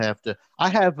have to. I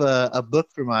have a book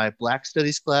for my Black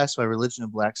Studies class, my Religion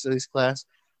and Black Studies class.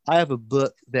 I have a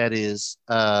book that is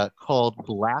called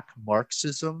Black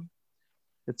Marxism.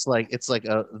 It's like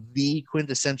the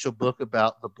quintessential book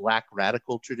about the Black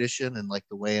radical tradition and like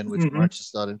the way in which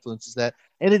Marxist thought influences that.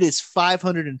 And it is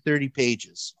 530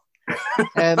 pages.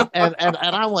 And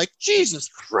I'm like, Jesus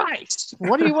Christ,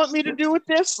 what do you want me to do with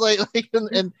this?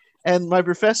 And my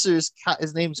professor's,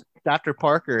 his name's Dr.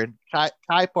 Parker, and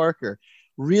Kai Parker,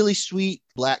 really sweet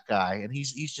Black guy, and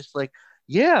he's just like,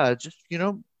 yeah, just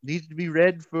needs to be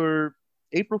read for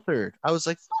April 3rd. I was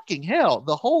like, fucking hell,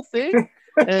 the whole thing,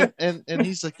 and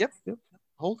he's like, yep,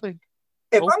 whole thing.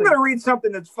 If I'm going to read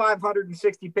something that's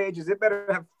 560 pages, it better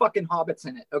have fucking hobbits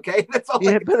in it. Okay, that's all.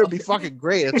 Yeah, it better be fucking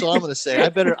great. That's all I'm going to say. I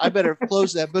better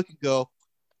close that book and go,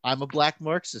 I'm a Black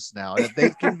Marxist now.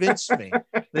 They've convinced me.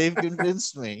 They've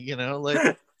convinced me.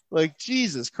 Like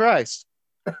Jesus Christ.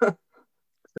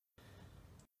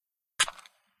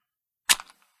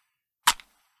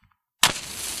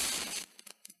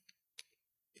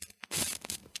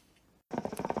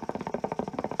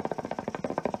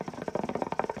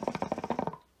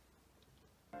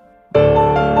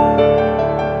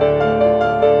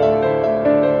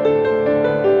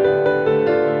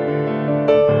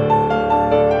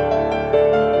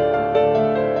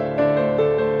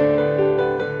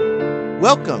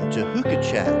 Welcome to Hookah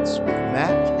Chats with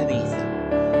Matt and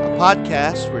Ethan, a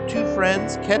podcast where two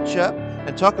friends catch up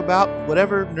and talk about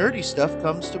whatever nerdy stuff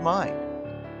comes to mind,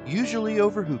 usually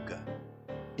over hookah.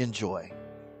 Enjoy.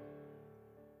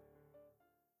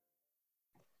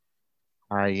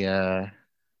 I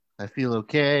feel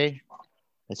okay.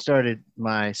 I started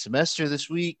my semester this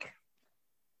week.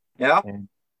 Yeah. And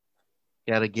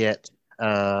got to get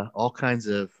all kinds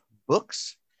of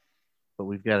books. But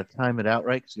we've got to time it out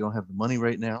right because we don't have the money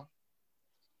right now.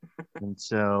 And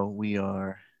so we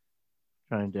are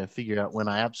trying to figure out when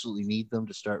I absolutely need them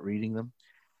to start reading them.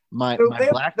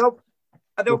 They'll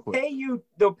pay you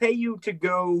to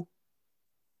go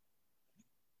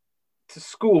to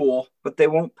school, but they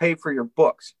won't pay for your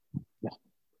books. Yeah.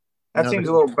 That seems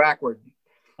a little backward.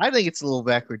 I think it's a little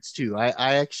backwards too.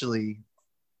 I actually,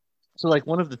 so like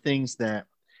one of the things that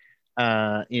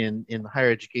in the higher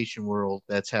education world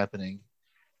that's happening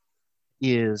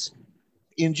is,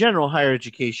 in general, higher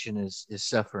education is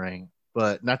suffering,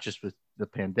 but not just with the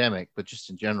pandemic, but just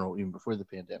in general, even before the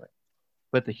pandemic.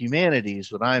 But the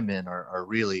humanities, what I'm in, are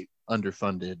really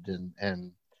underfunded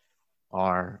and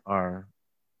are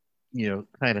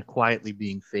kind of quietly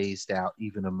being phased out,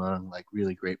 even among like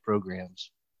really great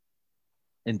programs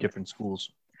in different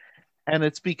schools. And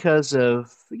it's because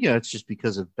of, it's just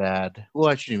because of bad. Well,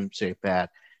 I shouldn't even say bad.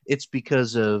 It's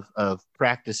because of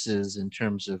practices in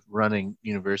terms of running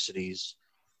universities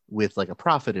with like a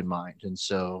profit in mind. And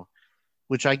so,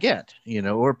 which I get,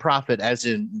 or profit as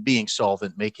in being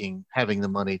solvent, having the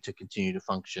money to continue to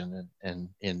function and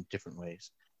in different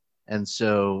ways. And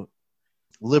so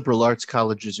liberal arts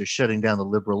colleges are shutting down the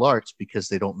liberal arts because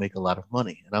they don't make a lot of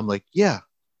money. And I'm like, yeah,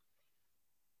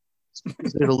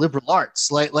 they're the liberal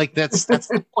arts. Like that's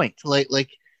the point.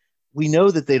 Like we know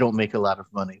that they don't make a lot of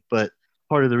money, but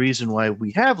part of the reason why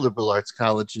we have liberal arts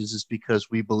colleges is because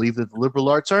we believe that the liberal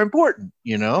arts are important,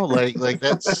 like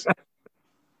that's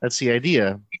the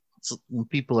idea. When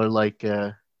people are like,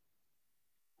 I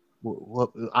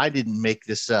didn't make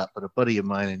this up, but a buddy of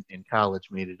mine in college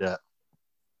made it up,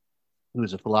 who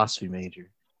was a philosophy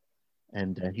major.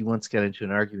 And he once got into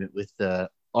an argument with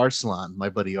Arslan, my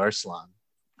buddy Arslan,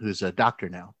 who's a doctor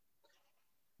now.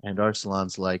 And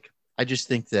Arslan's like, I just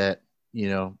think that,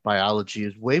 biology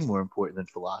is way more important than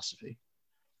philosophy.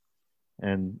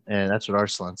 And that's what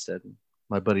Arslan said. And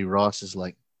my buddy Ross is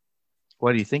like,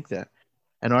 why do you think that?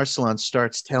 And Arslan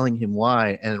starts telling him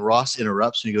why. And Ross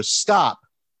interrupts and he goes, stop.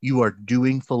 You are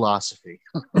doing philosophy.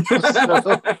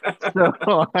 so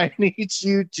I need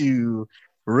you to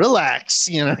relax,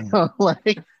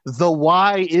 like the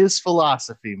why is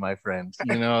philosophy, my friend.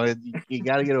 You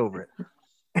got to get over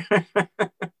it.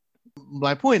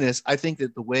 My point is, I think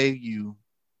that the way you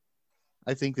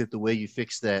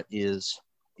fix that is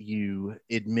you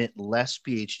admit less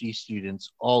PhD students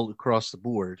all across the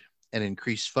board and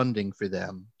increase funding for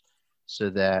them so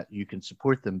that you can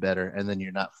support them better, and then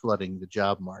you're not flooding the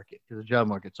job market, because the job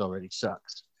market's already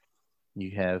sucks.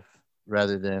 You have,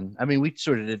 rather than, we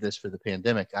sort of did this for the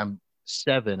pandemic. I'm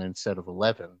 7 instead of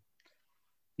 11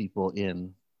 people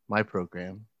in my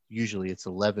program. Usually it's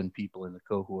 11 people in the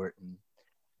cohort, and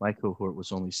my cohort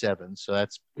was only 7, so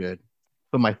that's good.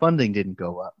 But my funding didn't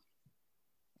go up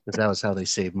because that was how they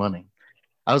save money.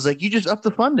 I was like, you just up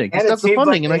the funding. Just up the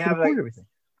funding, and I can afford everything.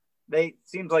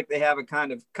 Seems like they have a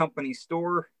kind of company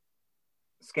store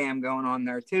scam going on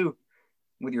there too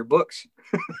with your books.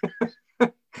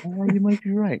 Well, you might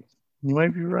be right. You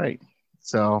might be right.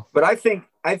 So, but I think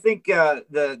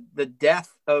the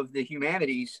death of the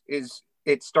humanities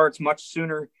it starts much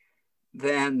sooner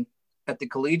than at the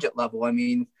collegiate level. I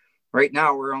mean, right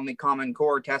now we're only Common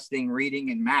Core testing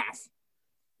reading and math.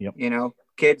 yep. You know,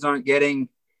 kids aren't getting,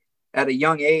 at a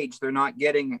young age, they're not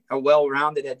getting a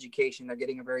well-rounded education. They're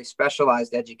getting a very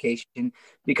specialized education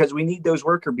because we need those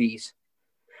worker bees.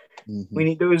 Mm-hmm. We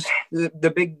need those,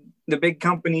 the big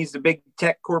companies, the big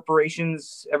tech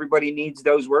corporations. Everybody needs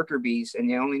those worker bees, and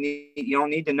you don't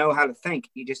need to know how to think.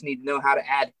 You just need to know how to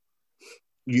add.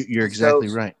 You're exactly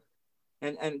right.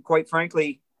 And quite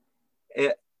frankly,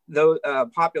 the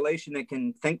population that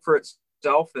can think for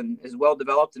itself and is well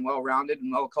developed and well rounded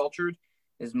and well cultured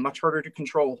is much harder to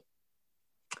control.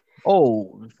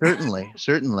 Oh, certainly,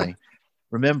 certainly.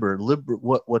 Remember,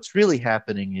 what's really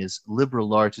happening is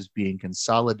liberal arts is being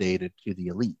consolidated to the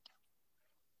elite.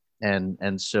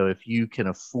 And so if you can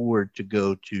afford to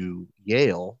go to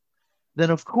Yale, then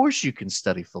of course you can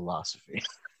study philosophy.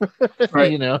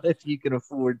 Right. You know, if you can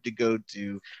afford to go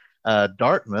to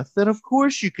Dartmouth, then of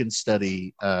course you can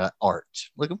study art.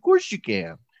 Like, of course you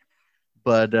can.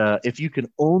 But if you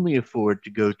can only afford to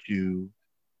go to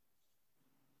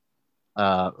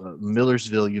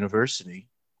Millersville University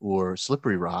or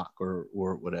Slippery Rock or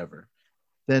whatever,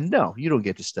 then no, you don't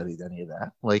get to study any of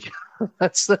that. Like,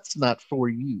 that's not for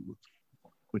you,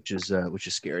 which is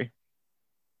scary.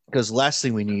 Because the last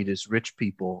thing we need is rich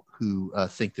people who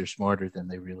think they're smarter than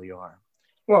they really are.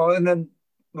 Well, and then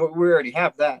we already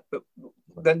have that, but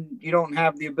then you don't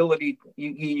have the ability.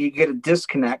 You get a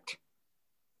disconnect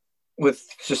with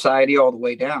society all the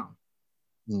way down.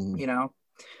 Mm. You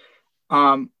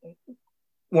know,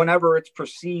 whenever it's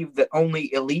perceived that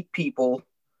only elite people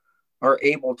are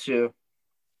able to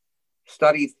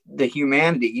study the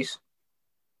humanities,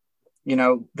 you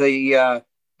know, the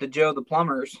Joe the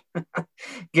plumbers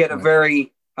get a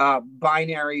very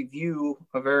binary view,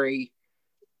 a very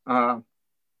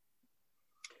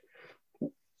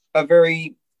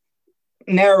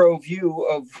narrow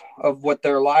view of what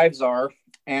their lives are,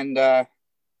 and there's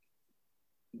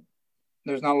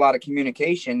not a lot of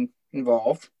communication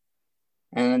involved.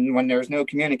 And when there's no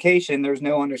communication, there's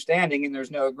no understanding and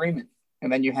there's no agreement.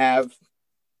 And then you have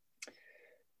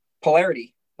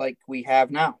polarity like we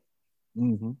have now.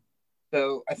 Mm-hmm.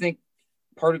 So I think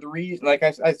part of the reason, like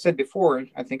I said before,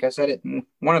 I think I said it in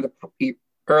one of the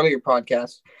earlier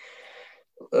podcasts,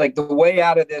 like the way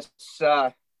out of this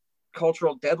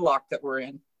cultural deadlock that we're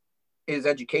in is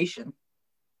education.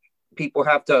 People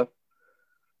have to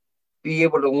be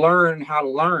able to learn how to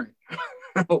learn,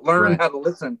 learn how to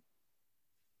listen.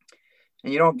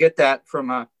 And you don't get that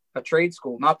from a trade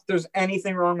school. Not that there's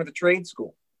anything wrong with a trade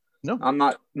school. No, I'm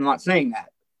not saying that.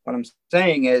 What I'm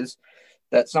saying is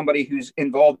that somebody who's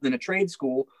involved in a trade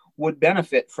school would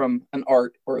benefit from an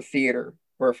art or a theater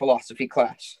or a philosophy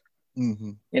class.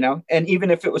 Mm-hmm. You know, and even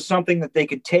if it was something that they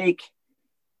could take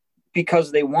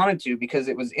because they wanted to, because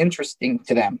it was interesting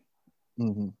to them.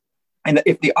 Mm-hmm. And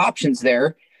if the option's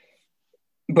there,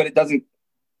 but it doesn't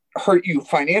hurt you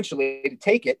financially to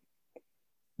take it,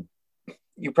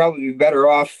 you're probably be better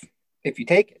off if you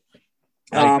take it.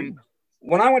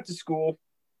 When I went to school,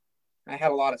 I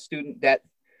had a lot of student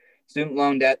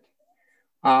loan debt.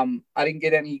 I didn't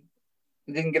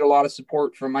get a lot of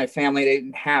support from my family. They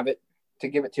didn't have it to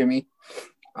give it to me.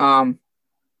 I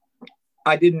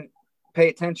didn't pay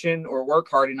attention or work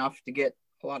hard enough to get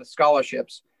a lot of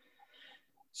scholarships.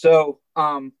 So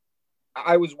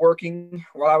I was working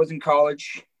while I was in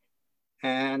college,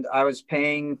 and I was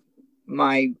paying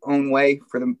my own way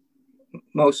for the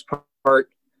most part.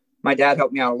 My dad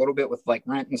helped me out a little bit with like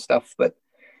rent and stuff, but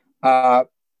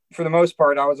for the most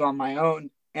part, I was on my own.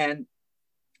 And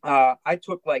I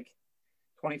took like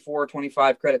 24,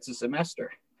 25 credits a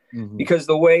semester, mm-hmm. because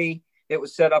the way it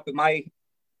was set up in my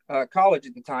college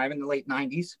at the time in the late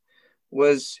 90s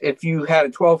was if you had a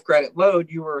 12 credit load,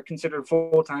 you were considered a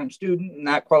full-time student, and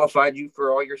that qualified you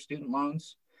for all your student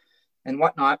loans and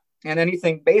whatnot. And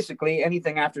anything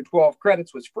after 12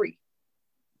 credits was free.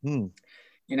 Hmm.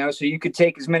 You know, so you could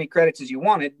take as many credits as you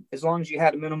wanted. As long as you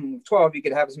had a minimum of 12, you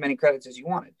could have as many credits as you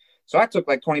wanted. So I took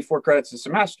like 24 credits a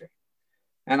semester,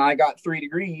 and I got 3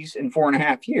 degrees in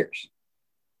 4.5 years.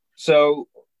 So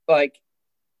like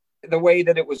the way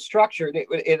that it was structured,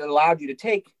 it allowed you to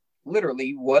take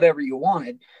literally whatever you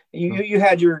wanted. You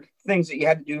had your things that you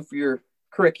had to do for your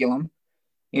curriculum.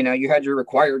 You know, you had your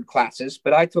required classes,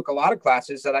 but I took a lot of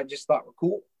classes that I just thought were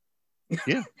cool.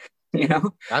 Yeah. You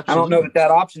know, absolutely. I don't know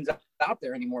that option's out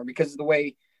there anymore because of the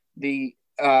way the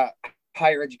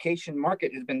higher education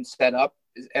market has been set up.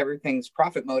 everything's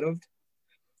profit motive.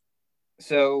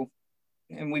 So,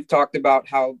 and we've talked about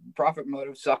how profit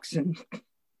motive sucks in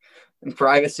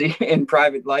privacy in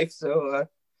private life. So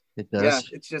It does. yeah,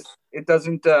 it's just, it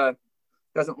doesn't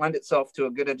lend itself to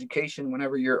a good education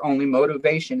whenever your only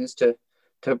motivation is to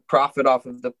profit off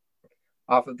of the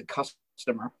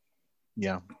customer.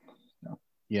 Yeah.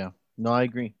 Yeah. No, I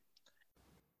agree.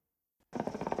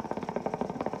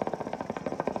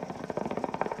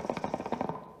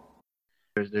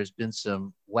 There's been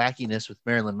some wackiness with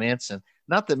Marilyn Manson.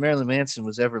 Not that Marilyn Manson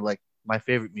was ever like my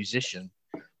favorite musician,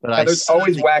 but there's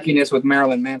always wackiness with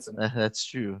Marilyn Manson. That's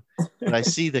true. But I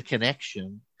see the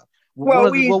connection.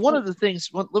 Well, one of the things.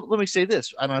 Let me say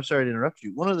this. I'm sorry to interrupt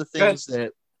you. One of the things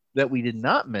that we did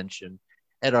not mention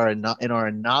in our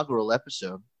inaugural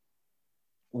episode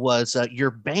was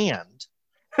your band.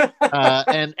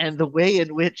 And the way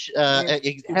in which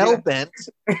Hellbent,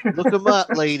 look them up,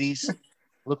 ladies,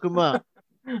 look them up.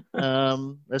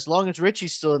 As long as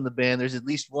Richie's still in the band, there's at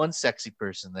least one sexy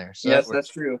person there. So yes, that's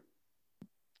true.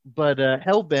 But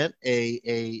Hellbent,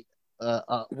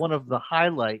 one of the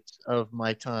highlights of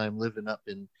my time living up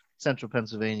in central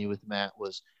Pennsylvania with Matt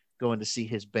was going to see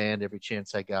his band every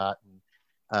chance I got,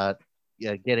 and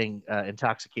getting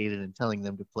intoxicated and telling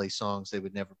them to play songs they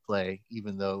would never play,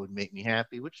 even though it would make me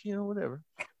happy, which, whatever.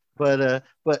 But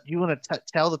you want to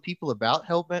tell the people about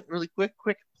Hellbent really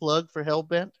quick plug for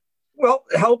Hellbent? Well,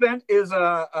 Hellbent is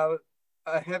a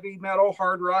heavy metal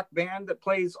hard rock band that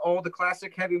plays all the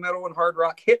classic heavy metal and hard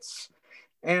rock hits,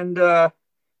 and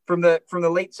from the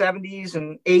late 70s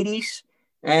and 80s.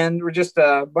 And we're just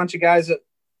a bunch of guys that,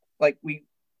 like, we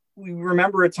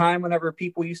remember a time whenever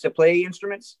people used to play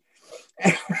instruments.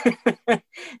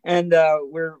 And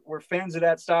we're fans of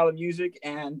that style of music,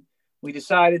 and we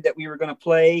decided that we were going to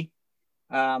play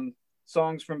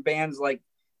songs from bands like,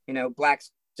 Black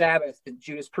Sabbath and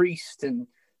Judas Priest and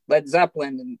Led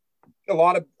Zeppelin, and a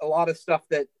lot of stuff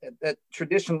that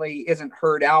traditionally isn't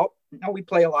heard out. Now, we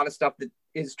play a lot of stuff that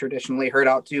is traditionally heard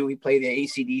out too. We play the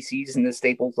AC/DCs and the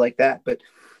staples like that, but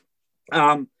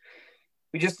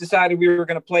we just decided we were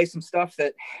going to play some stuff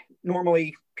that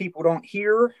normally people don't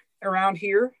hear around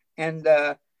here, and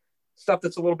stuff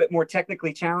that's a little bit more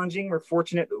technically challenging. We're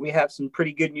fortunate that we have some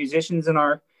pretty good musicians in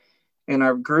our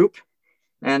group,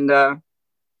 and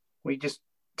we just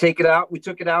took it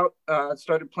out,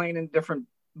 started playing in different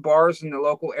bars in the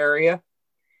local area,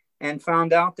 and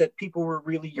found out that people were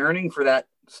really yearning for that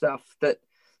stuff, that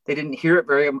they didn't hear it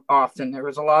very often. There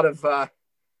was a lot of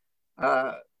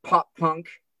pop punk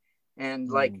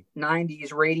and like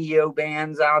 90s radio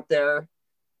bands out there.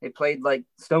 They played like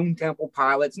Stone Temple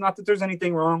Pilots. Not that there's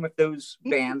anything wrong with those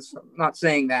bands. I'm not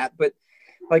saying that, but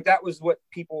like, that was what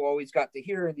people always got to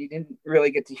hear, and you didn't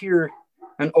really get to hear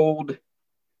an old,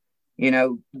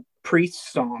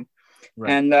 Priest song.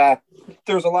 Right. And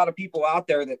there's a lot of people out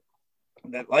there that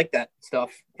like that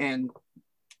stuff, and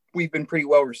we've been pretty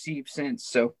well received since.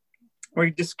 So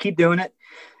we just keep doing it,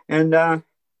 and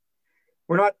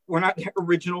we're not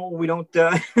original. We don't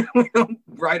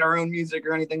write our own music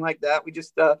or anything like that. We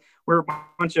just we're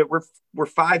we're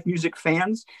 5 music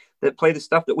fans that play the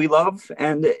stuff that we love,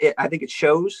 and I think it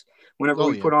shows whenever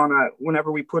we put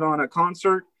on a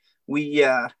concert.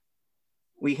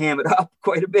 We ham it up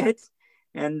quite a bit,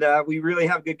 and we really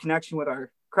have good connection with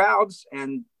our crowds,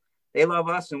 and they love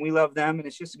us and we love them, and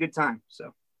it's just a good time.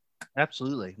 So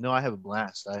absolutely. No, I have a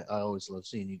blast. I always love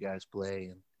seeing you guys play,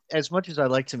 and as much as I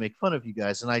like to make fun of you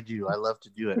guys, and I do, I love to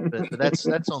do it, but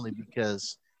that's only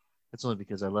because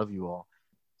I love you all.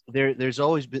 There was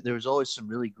always some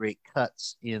really great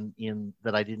cuts in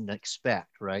that I didn't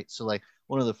expect, right? So like,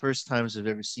 one of the first times I've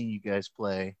ever seen you guys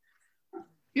play,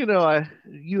 you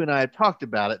and I had talked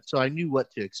about it, so I knew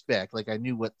what to expect. Like, I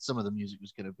knew what some of the music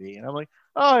was going to be, and I'm like,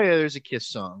 oh yeah, there's a Kiss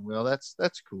song. Well, that's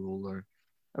cool. Or,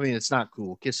 I mean, it's not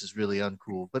cool. Kiss is really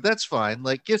uncool, but that's fine.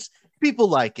 Like, Kiss, people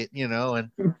like it, and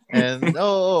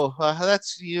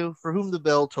that's For Whom the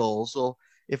Bell Tolls. Well,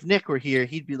 if Nick were here,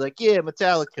 he'd be like, yeah,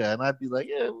 Metallica, and I'd be like,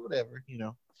 yeah, whatever,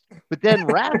 But then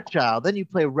Wrathchild, then you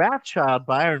play Wrathchild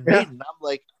by Iron Maiden. I'm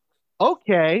like,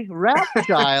 okay,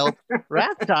 Wrathchild.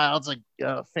 Wrathchild's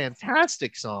a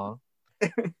fantastic song.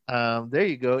 There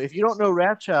you go. If you don't know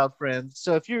Wrathchild, friends,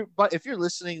 so if you're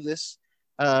listening to this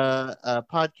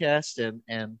podcast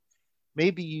and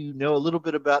maybe you know a little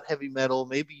bit about heavy metal,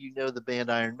 maybe you know the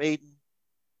band Iron Maiden,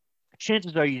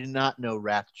 chances are you do not know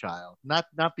Wrathchild. Not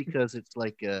because it's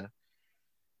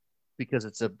because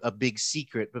it's a big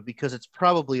secret, but because it's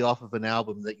probably off of an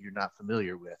album that you're not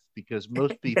familiar with, because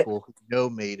most people who know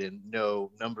Maiden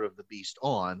know Number of the Beast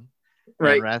On,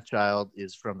 right? And Wrathchild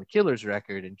is from the Killers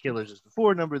record, and Killers is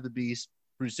before Number of the Beast.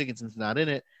 Bruce Dickinson's not in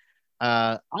it.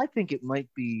 I think it might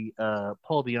be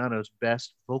Paul Di'Anno's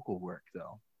best vocal work,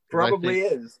 though, because I Probably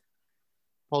think is.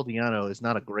 Paul Di'Anno is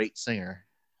not a great singer.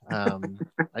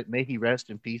 May he rest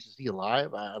in peace. Is he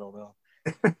alive? I don't know.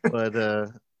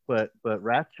 But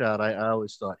Rat Shot, I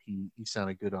always thought he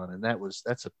sounded good on, and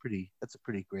that's a pretty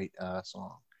great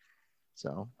song.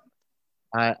 So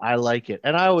I like it,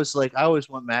 and I always want I always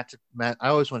want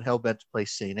Hellbent to play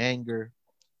Saint Anger,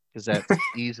 because that's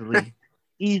easily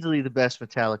the best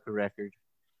Metallica record.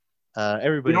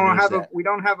 Everybody knows that. We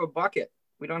don't have a bucket.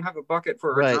 We don't have a bucket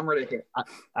for a Right. drummer to hit.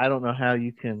 I don't know how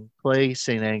you can play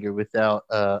Saint Anger without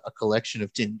a collection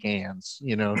of tin cans,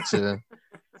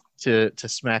 to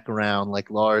smack around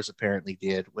like Lars apparently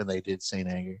did when they did Saint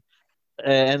Anger.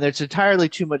 And there's entirely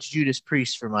too much Judas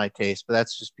Priest for my taste, but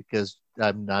that's just because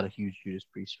I'm not a huge Judas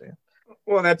Priest fan.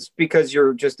 Well, that's because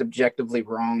you're just objectively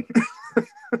wrong.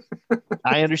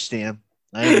 I understand.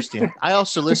 I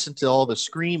also listen to all the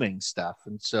screaming stuff,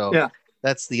 and so yeah,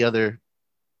 that's the other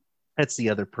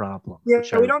problem. Yeah,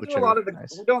 we don't do a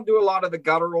lot of the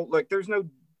guttural. Like, there's no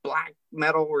black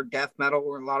metal or death metal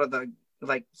or a lot of the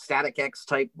like Static X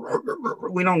type.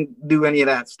 We don't do any of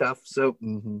that stuff. So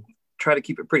try to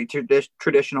keep it pretty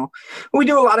traditional. We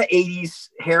do a lot of 80s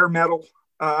hair metal.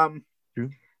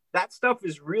 That stuff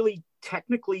is really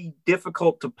technically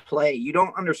difficult to play. You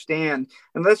don't understand,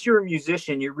 unless you're a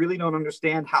musician, you really don't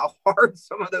understand how hard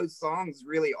some of those songs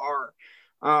really are.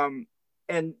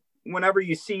 And whenever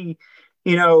you see,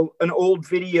 an old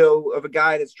video of a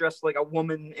guy that's dressed like a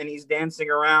woman and he's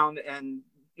dancing around and,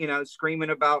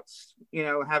 screaming about,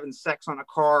 having sex on a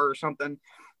car or something,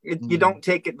 you don't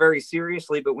take it very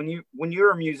seriously. But when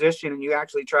you're a musician and you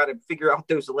actually try to figure out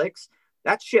those licks,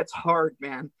 that shit's hard,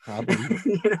 man. I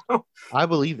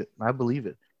believe it. I believe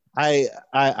it.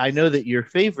 I know that your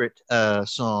favorite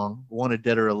song, "Wanted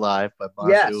Dead or Alive" by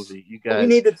Bon Jovi. You guys, we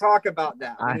need to talk about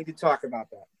that.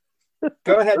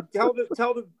 Go ahead. Tell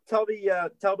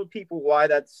the people why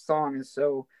that song is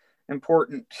so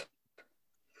important.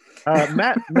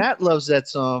 Matt loves that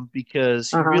song because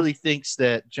he really thinks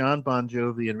that John Bon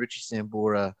Jovi and Richie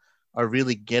Sambora are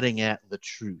really getting at the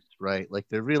truth, right? Like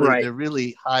they're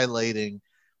really highlighting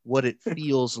what it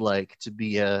feels like to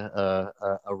be a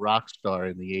rock star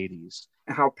in the 80s.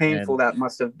 How painful that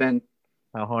must have been.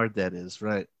 How hard that is,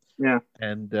 right? Yeah.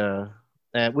 And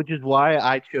which is why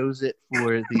I chose it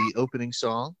for the opening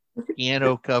song,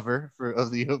 piano cover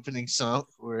of the opening song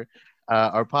for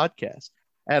our podcast.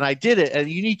 And I did it, and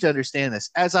you need to understand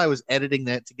this. As I was editing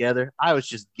that together, I was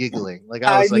just giggling. Like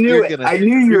I was I knew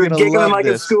you were giggling like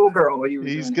a schoolgirl.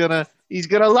 He's gonna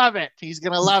love it. He's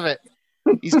gonna love it.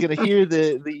 He's gonna hear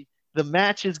the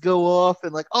matches go off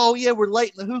and like, oh yeah, we're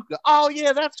lighting the hookah. Oh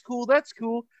yeah, that's cool.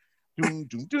 Doom,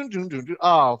 doom, doom, doom, doom, doom.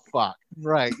 Oh fuck!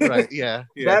 Right, yeah.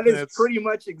 That is pretty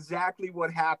much exactly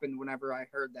what happened. Whenever I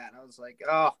heard that, I was like,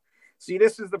 oh. See,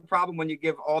 this is the problem when you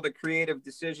give all the creative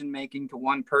decision making to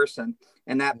one person,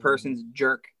 and that person's a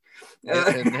jerk.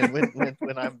 And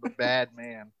when I'm the bad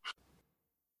man.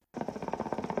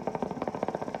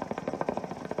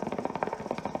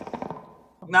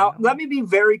 Now, let me be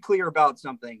very clear about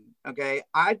something. Okay,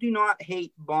 I do not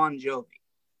hate Bon Jovi.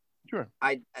 Sure.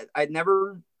 I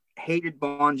never hated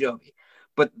Bon Jovi,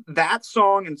 but that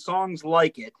song and songs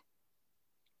like it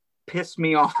piss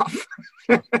me off.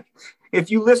 If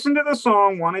you listen to the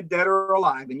song "Wanted Dead or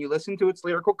Alive" and you listen to its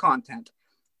lyrical content,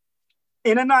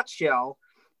 in a nutshell,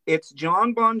 it's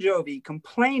John Bon Jovi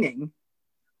complaining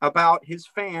about his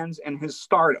fans and his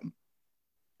stardom.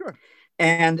 Sure.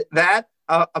 And that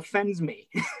offends me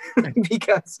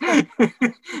because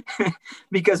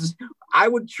I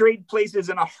would trade places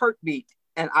in a heartbeat,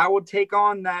 and I would take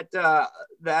on that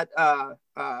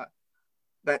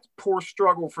poor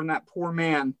struggle from that poor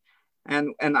man.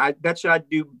 And I bet you I'd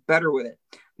do better with it.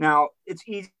 Now, it's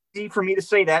easy for me to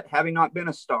say that, having not been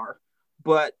a star.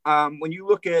 But when you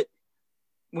look at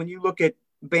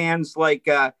bands like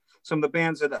some of the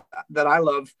bands that I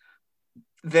love,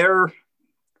 they're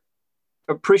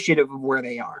appreciative of where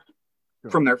they are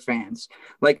from their fans.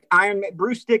 Like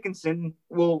Bruce Dickinson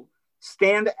will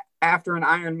stand after an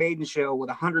Iron Maiden show with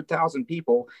 100,000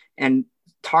 people and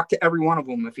talk to every one of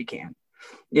them if he can.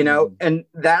 And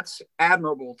that's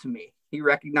admirable to me. He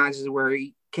recognizes where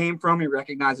he came from. He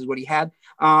recognizes what he had.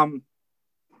 Gene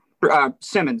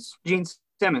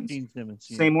Simmons,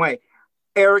 same way.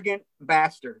 Arrogant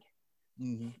bastard,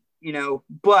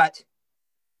 but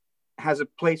has a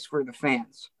place for the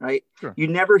fans, right? Sure. You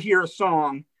never hear a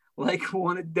song like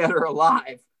 "Wanted Dead or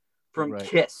Alive" from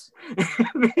Kiss.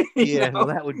 Well,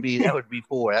 that would be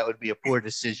poor. That would be a poor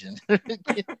decision.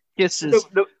 Kiss is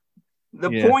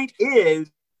the point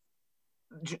is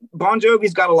Bon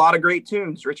Jovi's got a lot of great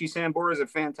tunes. Richie Sambora is a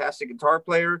fantastic guitar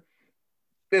player.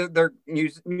 They're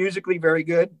musically very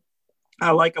good.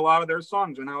 I like a lot of their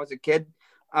songs. When I was a kid,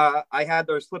 I had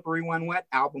their Slippery When Wet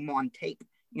album on tape.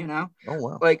 You know, Oh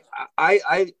wow. like I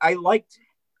like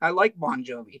Bon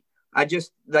Jovi. I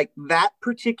just like that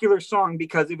particular song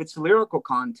because of its lyrical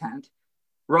content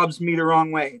rubs me the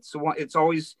wrong way. It's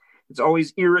always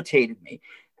irritated me,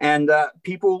 and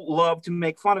people love to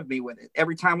make fun of me with it.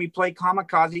 Every time we play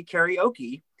Kamikaze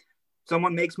karaoke,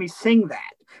 someone makes me sing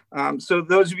that. So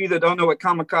those of you that don't know what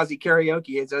Kamikaze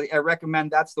karaoke is, I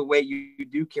recommend that's the way you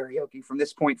do karaoke from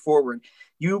this point forward.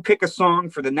 You pick a song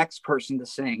for the next person to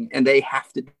sing, and they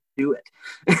have to do it.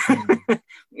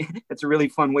 It's a really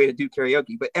fun way to do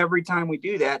karaoke. But every time we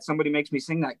do that, somebody makes me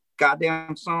sing that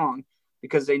goddamn song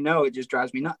because they know it just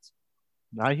drives me nuts.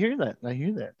 I hear that.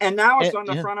 And now it's on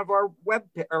the front of our web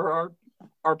or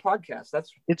our podcast.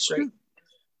 It's great.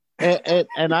 True.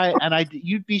 And I,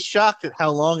 you'd be shocked at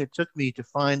how long it took me to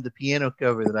find the piano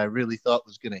cover that I really thought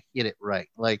was going to hit it right.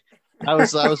 Like I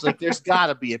was like, there's got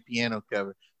to be a piano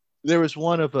cover. There was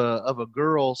one of a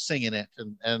girl singing it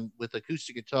and with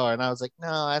acoustic guitar, and I was like, no,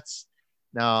 I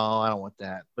don't want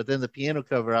that. But then the piano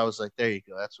cover, I was like, there you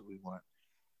go, that's what we want.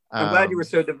 I'm glad you were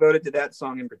so devoted to that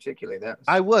song in particular.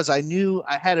 I knew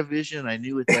I had a vision. I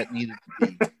knew what that needed to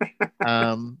be.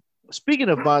 Speaking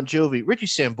of Bon Jovi, Richie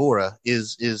Sambora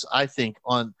is I think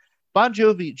on Bon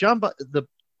Jovi. The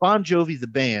Bon Jovi the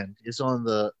band is on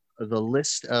the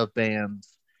list of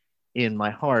bands in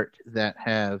my heart that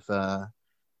have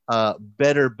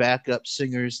better backup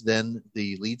singers than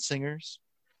the lead singers.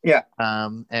 Yeah.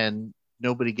 And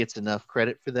nobody gets enough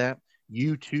credit for that.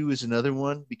 U2 is another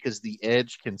one because the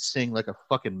Edge can sing like a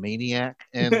fucking maniac,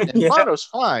 and Yeah. Bono's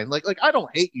fine. Like I don't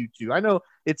hate U2. I know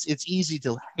it's easy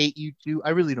to hate U2. I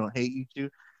really don't hate U2,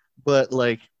 but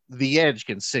like the Edge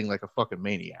can sing like a fucking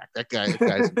maniac. That guy's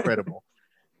incredible,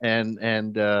 and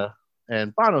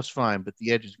Bono's fine, but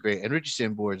the Edge is great, and Richie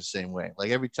Sambora is the same way.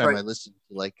 Like every time I listen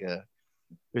to like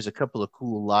there's a couple of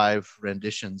cool live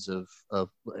renditions of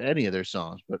any of their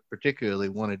songs, but particularly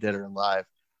Wanted Dead or Alive.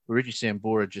 Richie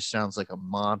Sambora just sounds like a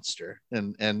monster,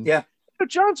 and yeah,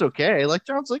 John's okay. Like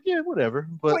John's like, yeah, whatever.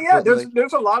 But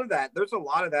there's a lot of that. There's a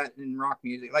lot of that in rock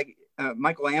music, like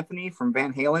Michael Anthony from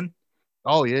Van Halen.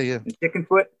 Oh yeah.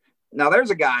 Chickenfoot. Now there's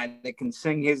a guy that can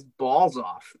sing his balls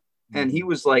off, and he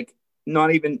was like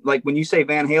not even like when you say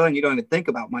Van Halen, you don't even think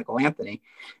about Michael Anthony.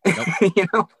 Nope. You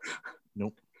know.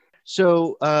 Nope.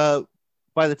 So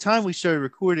by the time we started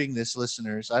recording this,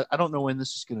 listeners, I don't know when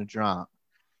this is going to drop.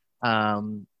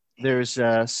 There's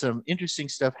some interesting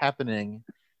stuff happening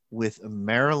with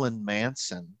Marilyn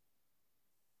Manson.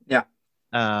 Yeah.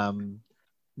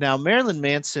 Now Marilyn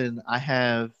Manson,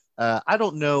 I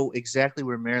don't know exactly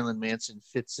where Marilyn Manson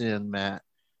fits in, Matt,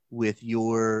 with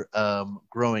your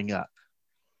growing up,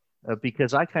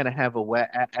 because I kind of have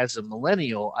as a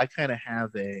millennial, I kind of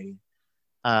have a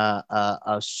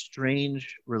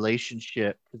strange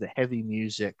relationship to the heavy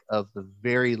music of the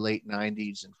very late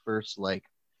 90s and first like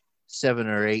 7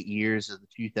 or 8 years of the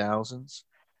 2000s,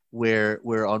 where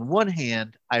on one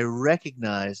hand I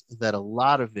recognize that a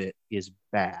lot of it is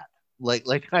bad. Like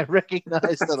I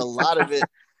recognize that a lot of it,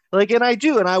 like, and I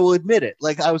will admit it.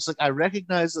 Like I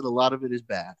recognize that a lot of it is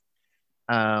bad.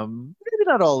 Maybe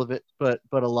not all of it, but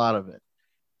a lot of it.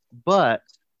 But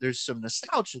there's some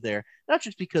nostalgia there, not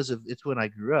just because of it's when I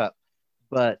grew up,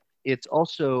 but it's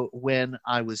also when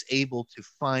I was able to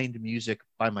find music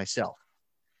by myself.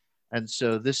 And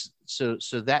so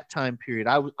that time period,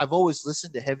 I've always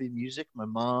listened to heavy music. My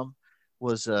mom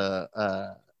was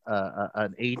an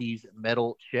 80s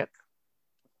metal chick,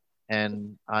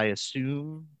 and I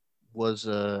assume was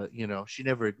she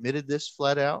never admitted this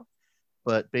flat out,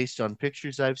 but based on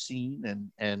pictures I've seen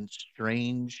and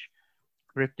strange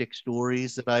cryptic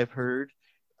stories that I've heard,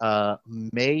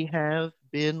 may have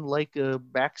been like a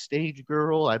backstage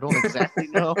girl. I don't exactly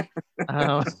know.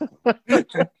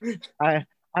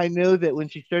 I know that when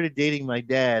she started dating my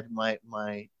dad,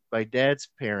 my dad's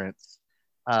parents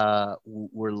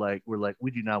were like,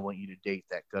 we do not want you to date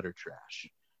that gutter trash.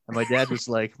 And my dad was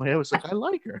like, I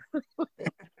like her.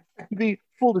 To be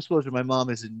full disclosure, my mom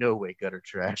is in no way gutter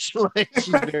trash. Like she's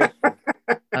very,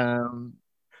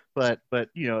 but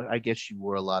I guess she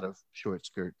wore a lot of short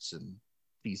skirts and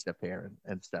teased up hair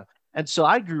and stuff. And so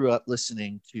I grew up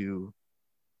listening to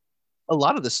a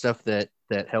lot of the stuff that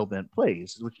Hellbent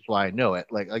plays, which is why I know it.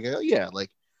 I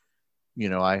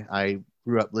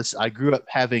grew up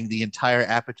having the entire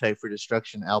Appetite for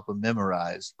Destruction album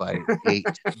memorized by 8,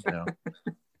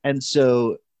 And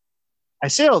so I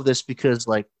say all of this because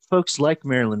like folks like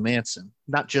Marilyn Manson,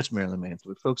 not just Marilyn Manson,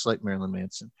 but folks like Marilyn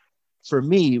Manson for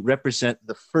me, represent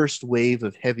the first wave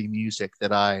of heavy music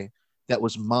that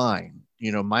was mine.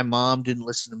 You know, my mom didn't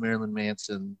listen to Marilyn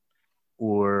Manson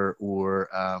or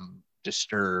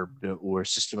Disturbed or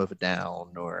System of a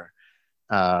Down or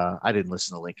I didn't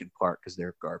listen to Linkin Park because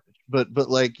they're garbage. But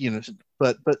like, you know,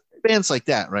 but bands like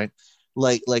that, right?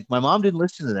 Like my mom didn't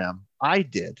listen to them. I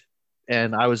did.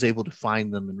 And I was able to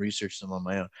find them and research them on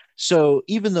my own. So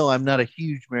even though I'm not a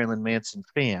huge Marilyn Manson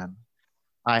fan,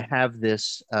 I have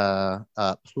this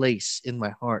place in my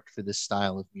heart for this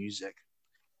style of music.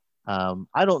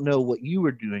 I don't know what you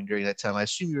were doing during that time. I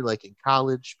assume you were like in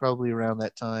college, probably around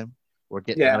that time, or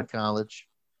getting out Yeah. of college.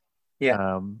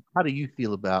 Yeah. How do you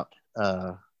feel about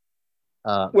the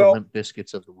Well, Limp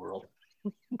Biscuits of the world?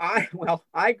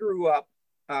 I grew up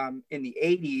in the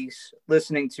 80s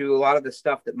listening to a lot of the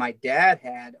stuff that my dad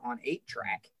had on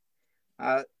 8-track.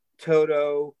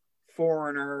 Toto,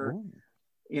 Foreigner, Ooh.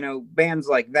 you know, bands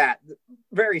like that.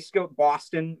 Very skilled.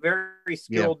 Boston, very Yeah.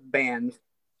 skilled band,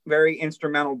 very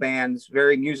instrumental bands,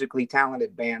 very musically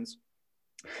talented bands.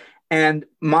 And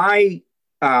my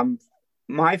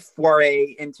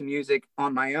foray into music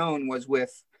on my own was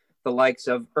with the likes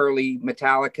of early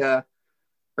Metallica,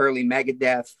 early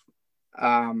Megadeth.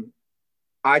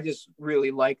 I just really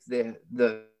like the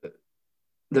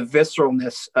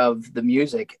visceralness of the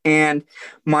music. And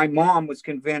my mom was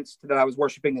convinced that I was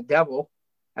worshiping the devil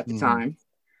at the time.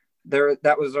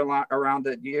 That was around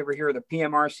the. Do you ever hear of the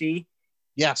PMRC?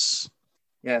 Yes.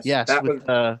 Yes, Yes. that With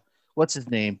was what's his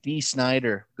name? Dee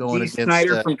Snider going Dee against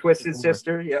Snider from Twisted Homer.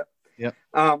 Sister. Yep. Yep.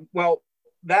 Well,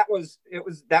 that was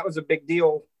a big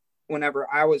deal whenever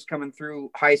I was coming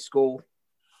through high school,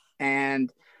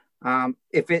 and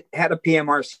if it had a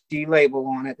PMRC label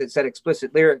on it that said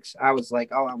explicit lyrics, I was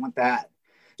like, oh, I want that,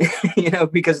 you know,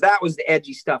 because that was the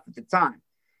edgy stuff at the time.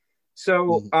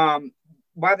 So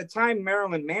by the time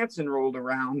Marilyn Manson rolled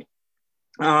around,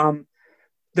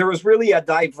 there was really a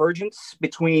divergence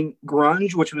between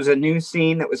grunge, which was a new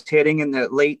scene that was hitting in the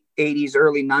late 80s,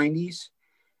 early 90s,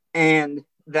 and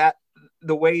that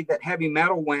the way that heavy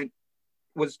metal went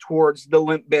was towards the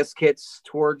Limp Bizkits,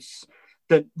 towards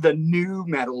the new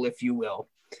metal, if you will,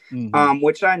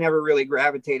 which I never really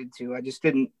gravitated to. I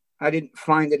didn't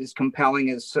find it as compelling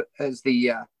as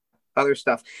the other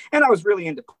stuff. And I was really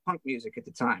into punk music at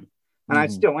the time, and I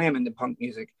still am into punk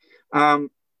music.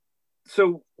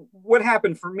 So what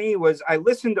happened for me was I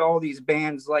listened to all these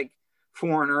bands like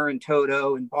Foreigner and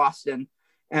Toto and Boston,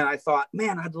 and I thought,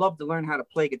 man, I'd love to learn how to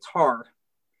play guitar.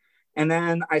 And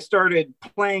then I started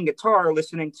playing guitar,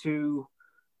 listening to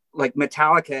like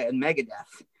Metallica and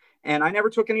Megadeth. And I never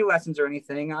took any lessons or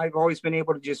anything. I've always been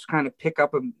able to just kind of pick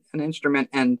up an instrument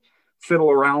and fiddle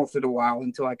around with it a while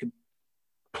until I could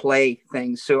play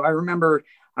things. So I remember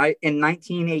in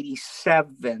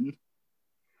 1987,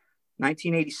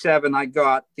 I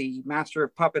got the Master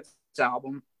of Puppets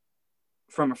album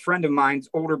from a friend of mine's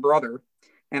older brother,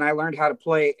 and I learned how to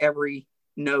play every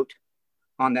note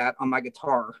on that on my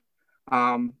guitar.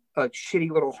 A shitty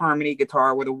little harmony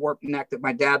guitar with a warped neck that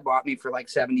my dad bought me for like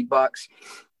 $70.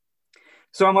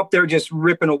 So I'm up there just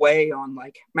ripping away on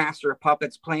like Master of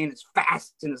Puppets, playing as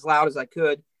fast and as loud as I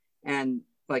could. And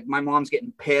like my mom's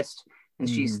getting pissed, and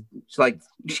she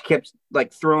kept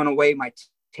like throwing away my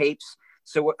tapes.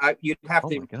 So you'd have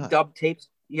to dub tapes.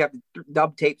 You have to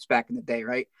dub tapes back in the day,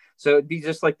 right? So it'd be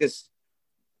just like this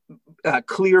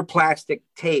clear plastic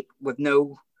tape with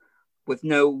no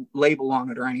label on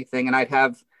it or anything, and I'd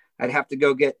have to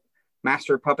go get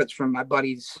Master of Puppets from my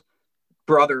buddy's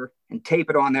brother and tape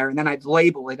it on there, and then I'd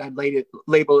label it. I'd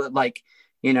label it like,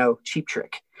 you know, Cheap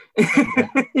Trick.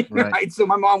 Right. So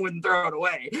my mom wouldn't throw it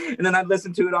away, and then I'd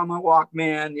listen to it on my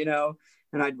Walkman, you know,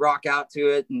 and I'd rock out to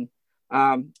it. And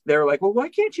they were like, well, why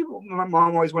can't you? My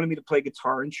mom always wanted me to play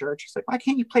guitar in church. She's like, why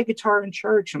can't you play guitar in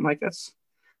church? I'm like, that's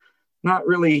not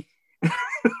really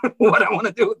what I want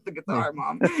to do with the guitar,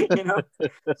 Mom. You know.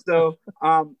 So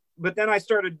but then I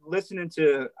started listening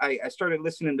to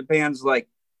bands like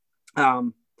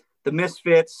the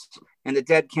Misfits and the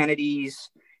Dead Kennedys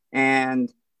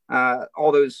and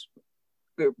all those,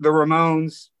 the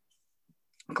Ramones,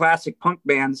 classic punk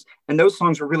bands, and those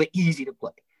songs were really easy to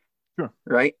play. Sure.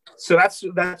 Right. So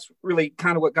that's really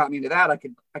kind of what got me into that. I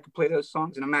could play those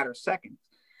songs in a matter of seconds.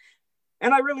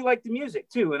 And I really liked the music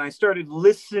too. And I started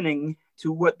listening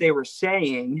to what they were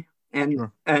saying,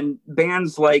 and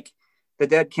bands like the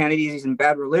Dead Kennedys and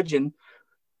Bad Religion,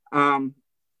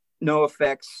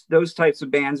 NoFX, those types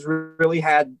of bands really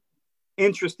had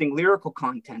interesting lyrical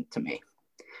content to me.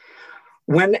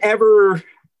 Whenever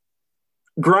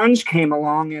grunge came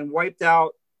along and wiped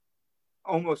out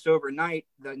almost overnight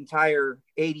the entire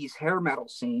 80s hair metal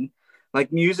scene,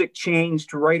 Like music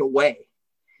changed right away,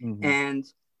 Mm-hmm. and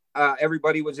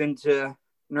everybody was into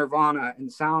Nirvana and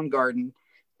Soundgarden,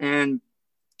 and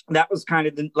that was kind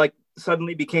of like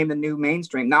suddenly became the new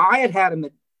mainstream. Now I had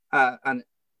an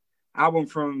album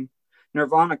from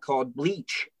Nirvana called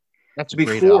Bleach That's a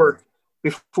great before album.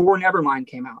 before Nevermind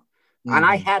came out, and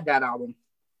I Mm-hmm. had that album.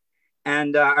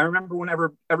 And I remember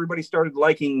whenever everybody started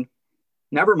liking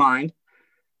Nevermind,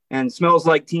 and Smells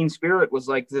Like Teen Spirit was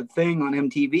like the thing on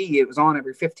MTV. It was on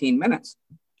every 15 minutes.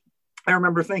 I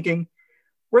remember thinking,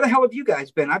 where the hell have you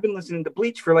guys been? I've been listening to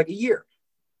Bleach for like a year,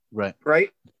 Right. right?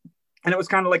 And it was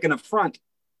kind of like an affront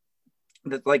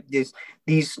that like these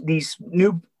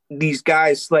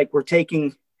guys like were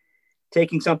taking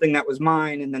something that was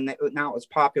mine, and then now it was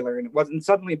popular, and it wasn't,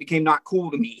 suddenly it became not cool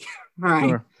to me. Right.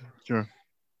 Sure. Sure.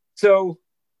 So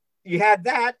you had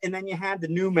that, and then you had the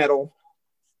new metal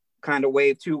kind of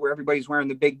wave too, where everybody's wearing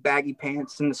the big baggy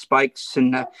pants and the spikes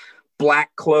and the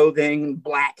black clothing and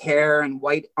black hair and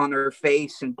white on their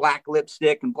face and black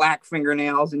lipstick and black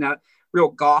fingernails and that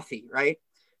real gothy, right?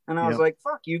 And I was Yep. like,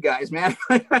 fuck you guys, man.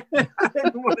 I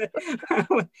didn't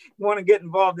want to get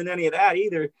involved in any of that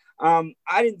either. I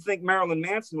didn't think Marilyn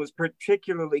Manson was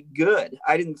particularly good.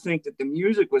 I didn't think that the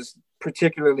music was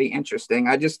particularly interesting.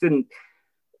 I just didn't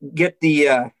get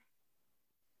I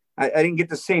didn't get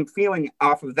the same feeling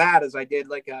off of that as I did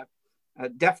like a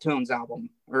Deftones album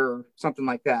or something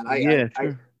like that. Yeah.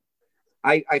 Sure.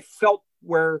 I felt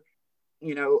where,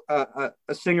 you know,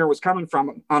 a singer was coming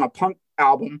from on a punk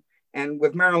album. And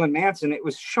with Marilyn Manson, it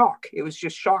was shock. It was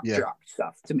just shock Yeah. jock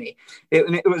stuff to me.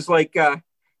 It was like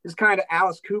it's kind of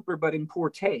Alice Cooper, but in poor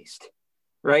taste,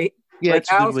 right? Yeah. Like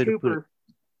It's a good way to put it.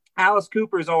 Alice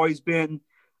Cooper's always been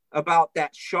about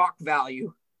that shock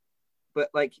value, but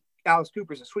like Alice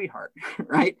Cooper's a sweetheart, right?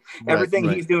 Right. Everything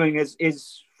Right. he's doing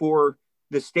is for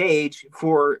the stage,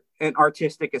 for an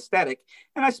artistic aesthetic.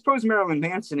 And I suppose Marilyn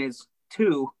Manson is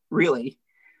too, really,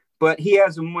 but he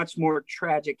has a much more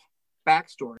tragic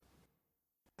backstory.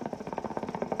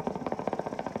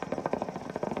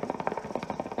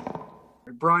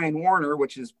 Brian Warner,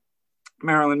 which is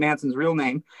Marilyn Manson's real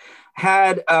name,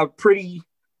 had a pretty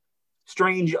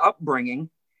strange upbringing,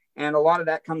 and a lot of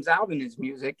that comes out in his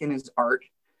music and his art,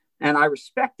 and I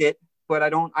respect it, but I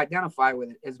don't identify with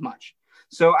it as much.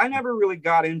 So I never really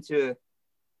got into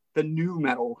the new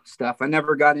metal stuff. I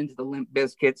never got into the Limp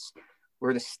Bizkits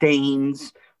or the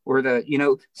Stains or the, you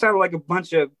know, sounded like a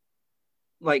bunch of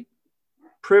like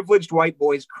privileged white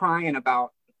boys crying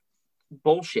about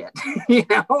bullshit, you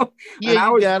know? Yeah. And I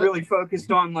You was got it. really focused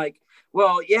on like,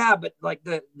 well, yeah, but like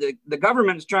the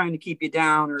government is trying to keep you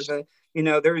down, or the, you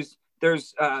know, there's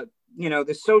you know,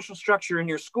 the social structure in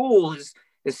your school is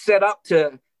set up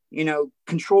to, you know,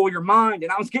 control your mind.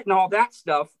 And I was getting all that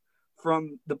stuff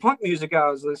from the punk music I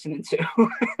was listening to.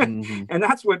 Mm-hmm. And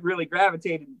that's what really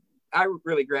I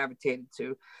really gravitated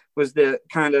to, was the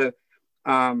kind of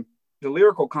the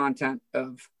lyrical content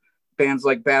of bands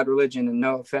like Bad Religion and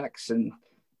NoFX,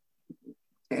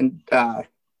 and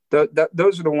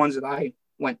those are the ones that I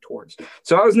went towards.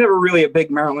 So I was never really a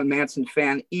big Marilyn Manson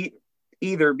fan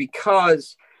either,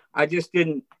 because I just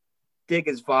didn't dig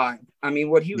his vibe. I mean,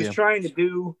 what he was Yeah. trying to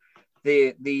do,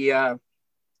 the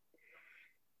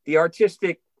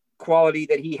artistic quality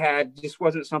that he had just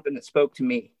wasn't something that spoke to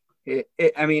me.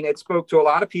 I mean, it spoke to a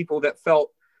lot of people that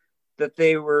felt that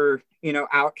they were, you know,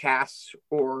 outcasts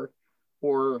or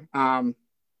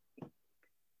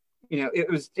you know, it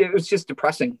was just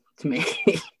depressing to me.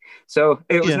 So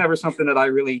it was Yeah. never something that I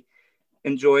really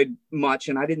enjoyed much,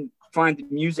 and I didn't find the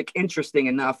music interesting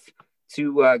enough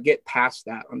to get past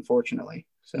that, unfortunately.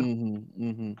 So Mm-hmm.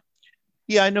 Mm-hmm.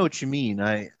 Yeah. I know what you mean.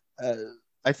 Uh,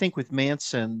 I think with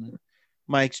Manson,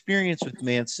 my experience with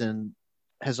Manson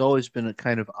has always been a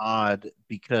kind of odd,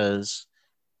 because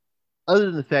other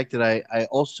than the fact that I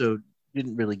also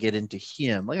didn't really get into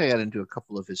him, like I got into a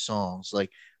couple of his songs.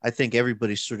 Like I think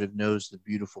everybody sort of knows the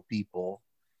Beautiful People.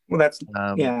 well, that's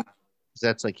Um, yeah,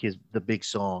 that's like the big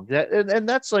song. And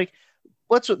that's like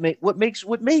what's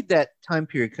what made that time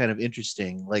period kind of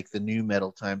interesting, like the new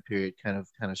metal time period kind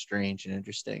of strange and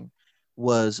interesting,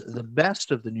 was the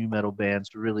best of the new metal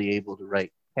bands were really able to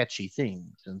write catchy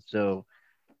things. And so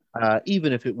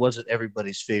even if it wasn't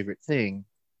everybody's favorite thing,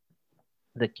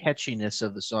 the catchiness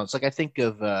of the songs. Like I think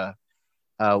of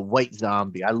White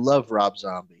Zombie. I love Rob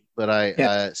Zombie, but I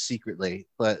yeah, secretly,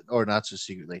 but or not so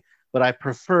secretly, but I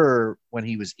prefer when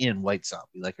he was in White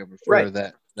Zombie. Like I prefer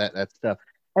right. that stuff.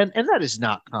 And that is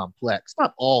not complex.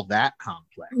 Not all that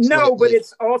complex. No, but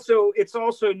it's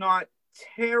also not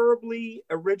terribly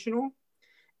original.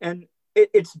 And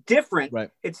it's different. Right.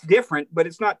 It's different, but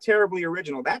it's not terribly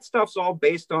original. That stuff's all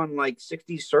based on like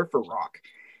 60s surfer rock.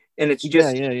 And it's Yeah,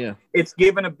 just, yeah, yeah. it's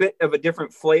given a bit of a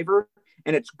different flavor,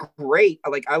 and it's great.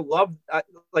 Like I love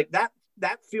like that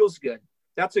feels good.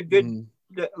 That's a good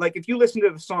like if you listen to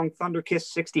the song Thunder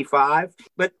Kiss 65,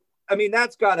 but I mean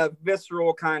that's got a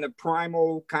visceral kind of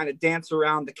primal kind of dance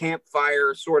around the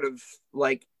campfire sort of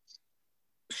like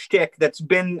shtick that's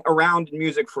been around in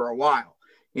music for a while,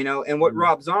 you know. And what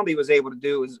Rob Zombie was able to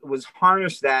do was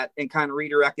harness that and kind of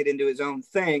redirect it into his own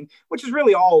thing, which is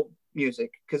really all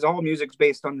music, because all music's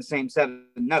based on the same set of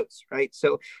notes, right?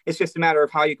 So it's just a matter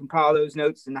of how you compile those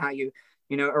notes and how you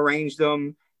know, arrange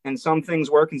them. And some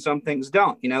things work and some things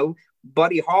don't, you know.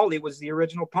 Buddy Holly was the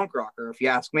original punk rocker, if you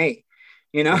ask me,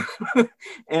 you know.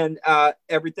 And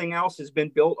everything else has been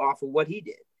built off of what he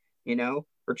did, you know,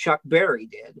 or Chuck Berry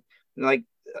did. Like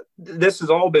this has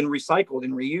all been recycled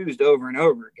and reused over and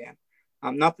over again.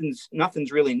 Nothing's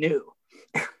really new.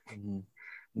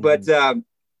 But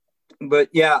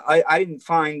yeah, I didn't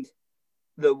find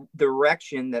the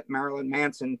direction that Marilyn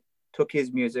Manson took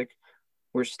his music,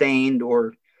 or Stained,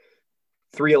 or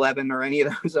 311, or any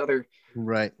of those other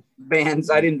bands.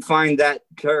 I didn't find that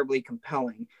terribly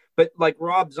compelling. But like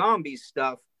Rob Zombie's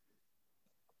stuff,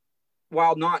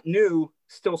 while not new,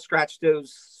 still scratched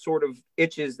those sort of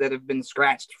itches that have been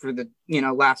scratched for the, you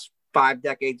know, last 5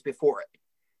 decades before it.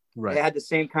 Right. It had the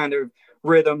same kind of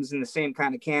rhythms and the same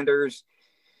kind of candors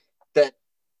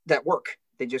that work.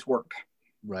 They just work.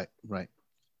 Right.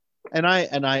 And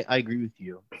I agree with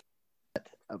you.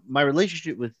 My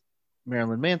relationship with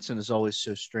Marilyn Manson is always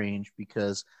so strange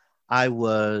because I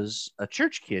was a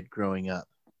church kid growing up,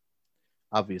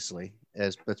 obviously,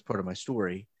 as that's part of my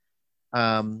story.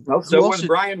 Well, so was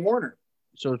Brian Warner.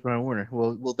 So is Brian Warner.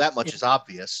 Well, that much is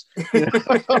obvious. You know?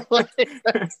 I'm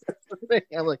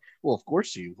like, well, of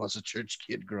course he was a church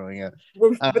kid growing up.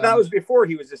 Well, but that was before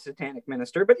he was a satanic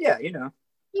minister. But yeah, you know.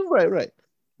 Right.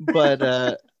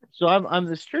 But so I'm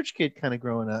this church kid kind of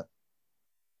growing up.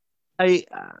 I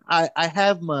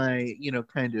have my, you know,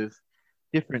 kind of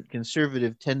different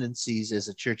conservative tendencies as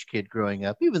a church kid growing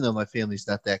up, even though my family's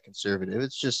not that conservative.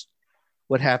 It's just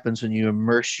what happens when you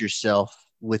immerse yourself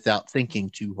without thinking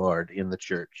too hard in the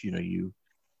church. You know, you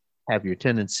have your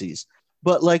tendencies.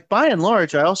 But like by and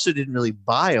large, I also didn't really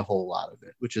buy a whole lot of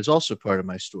it, which is also part of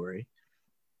my story.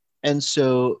 And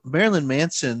so Marilyn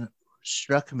Manson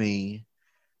struck me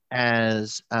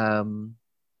as a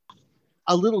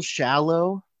little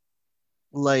shallow,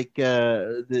 like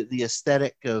the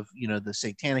aesthetic of, you know, the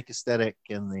satanic aesthetic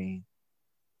and the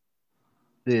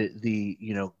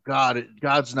you know,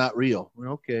 God's not real.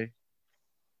 Okay,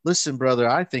 listen, brother,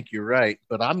 I think you're right,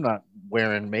 but I'm not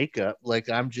wearing makeup. Like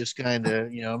I'm just kind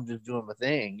of, you know, I'm just doing my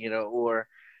thing, you know, or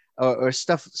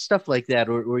stuff like that,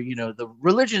 or you know, the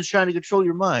religion's trying to control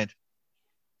your mind.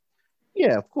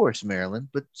 Yeah, of course, Marilyn,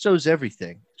 but so's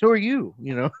everything. So are you,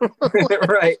 you know.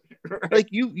 Right. Like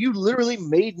you literally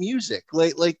made music.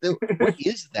 Like what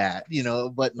is that, you know,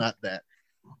 but not that.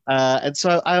 And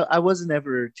so I wasn't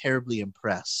ever terribly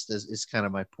impressed, is kind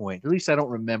of my point. At least I don't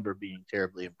remember being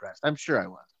terribly impressed. I'm sure I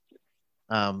was.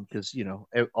 Because, you know,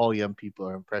 all young people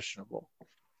are impressionable.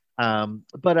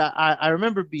 But I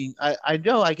remember I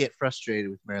know I get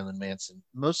frustrated with Marilyn Manson,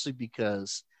 mostly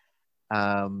because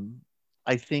I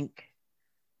think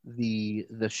the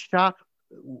shock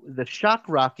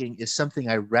rocking is something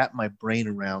I wrap my brain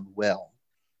around well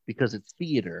because it's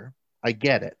theater. I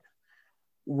get it.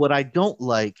 What I don't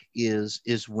like is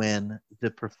when the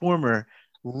performer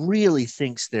really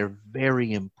thinks they're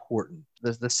very important.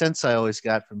 The sense I always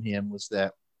got from him was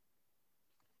that,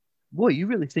 boy, you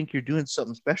really think you're doing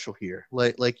something special here.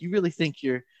 Like you really think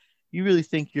you're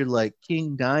like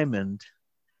King Diamond,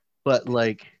 but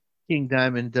like King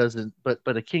Diamond doesn't, but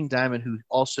a King Diamond who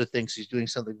also thinks he's doing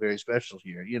something very special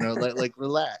here, you know, like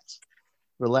relax.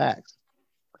 So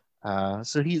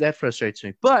that frustrates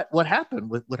me. But what happened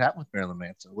with Marilyn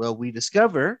Manson? Well, we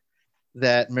discover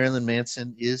that Marilyn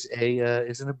Manson is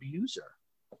an abuser.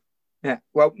 Yeah,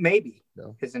 well, maybe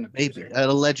is an abuser. Maybe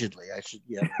allegedly, I should.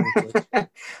 Yeah,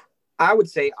 I would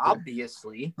say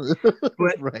obviously,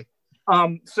 but right.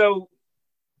 So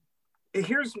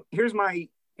here's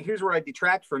where I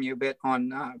detract from you a bit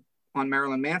on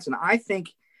Marilyn Manson. I think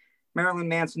Marilyn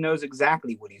Manson knows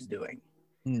exactly what he's doing.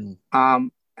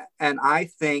 And I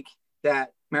think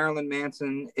that Marilyn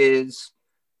Manson is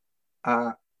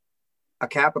a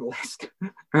capitalist,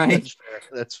 right?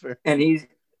 That's fair. And he's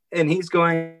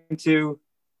going to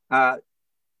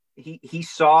he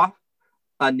saw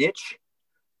a niche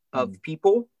of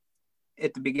people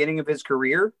at the beginning of his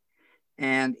career,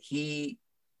 and he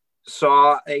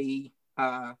saw a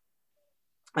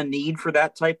a need for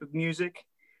that type of music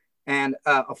and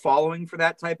a following for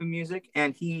that type of music.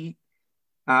 And he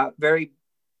very,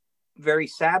 very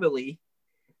savvily,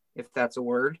 if that's a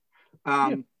word,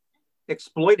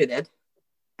 exploited it.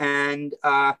 And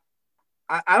I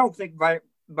don't think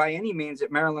by any means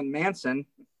that Marilyn Manson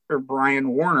or Brian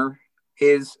Warner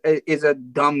is a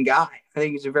dumb guy. I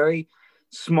think he's a very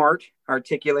smart,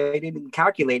 articulated, and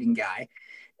calculating guy.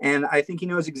 And I think he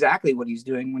knows exactly what he's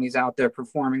doing when he's out there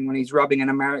performing, when he's rubbing an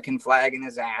American flag in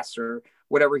his ass or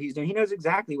whatever he's doing. He knows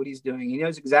exactly what he's doing. He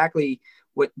knows exactly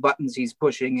what buttons he's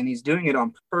pushing, and he's doing it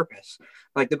on purpose.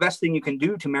 Like, the best thing you can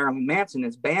do to Marilyn Manson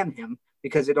is ban him,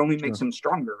 because it only makes him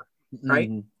stronger, right?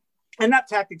 Mm-hmm. And that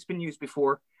tactic's been used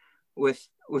before with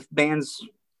bands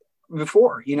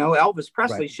before. You know, Elvis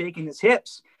Presley shaking his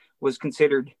hips was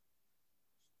considered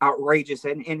outrageous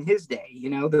in his day. You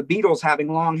know, the Beatles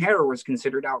having long hair was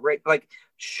considered outrageous. Like,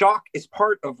 shock is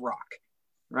part of rock,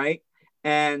 right?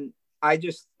 And I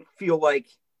just feel like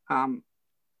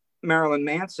Marilyn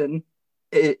Manson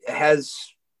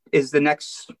is the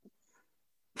next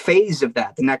phase of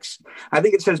that. I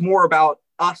think it says more about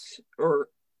us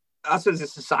as a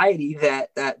society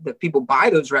that people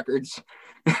buy those records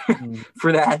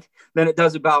for that than it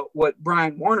does about what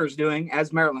Brian Warner's doing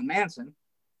as Marilyn Manson.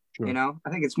 Sure. You know, I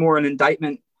think it's more an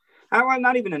indictment.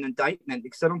 Not even an indictment,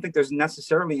 because I don't think there's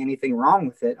necessarily anything wrong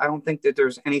with it. I don't think that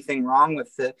there's anything wrong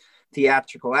with the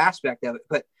theatrical aspect of it.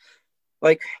 But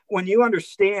like, when you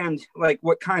understand like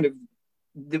what kind of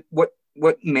what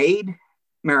made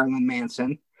Marilyn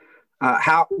Manson,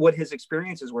 what his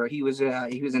experiences were. He was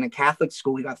in a Catholic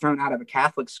school. He got thrown out of a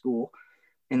Catholic school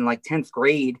in like 10th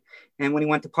grade. And when he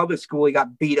went to public school, he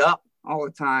got beat up all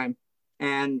the time.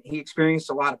 And he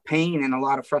experienced a lot of pain and a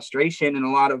lot of frustration and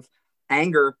a lot of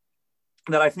anger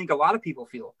that I think a lot of people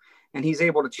feel. And he's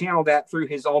able to channel that through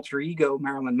his alter ego,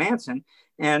 Marilyn Manson.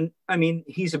 And I mean,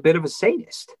 he's a bit of a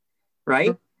sadist,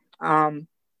 right? Sure.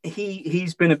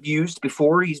 He's been abused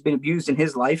before. He's been abused in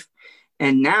his life.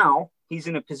 And now he's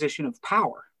in a position of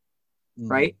power,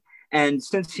 right? And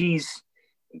since he's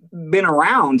been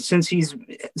around, since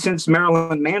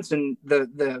Marilyn Manson,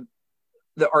 the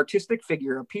artistic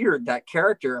figure appeared, that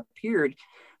character appeared,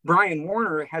 Brian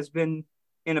Warner has been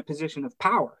in a position of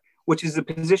power, which is a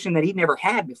position that he never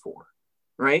had before,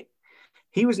 right?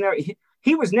 He was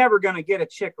never going to get a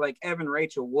chick like Evan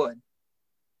Rachel Wood.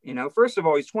 You know, first of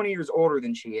all, he's 20 years older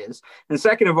than she is. And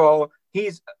second of all,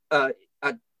 he's a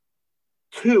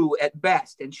 2 at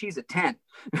best, and she's a 10.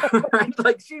 Right?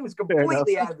 Like, she was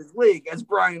completely out of his league as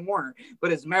Brian Warner.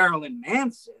 But as Marilyn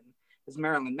Manson,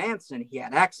 he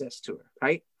had access to her,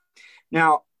 right?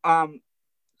 Now,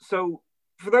 so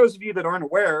for those of you that aren't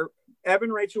aware,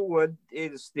 Evan Rachel Wood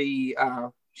is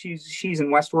she's in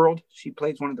Westworld. She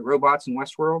plays one of the robots in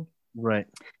Westworld. Right.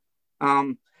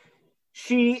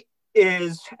 She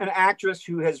is an actress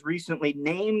who has recently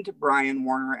named Brian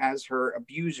Warner as her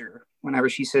abuser whenever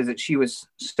she says that she was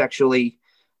sexually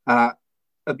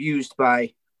abused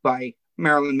by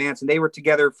Marilyn Manson. They were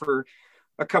together for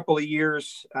a couple of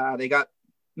years. They got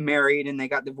married and they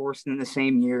got divorced in the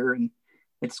same year, and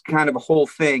it's kind of a whole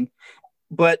thing.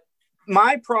 But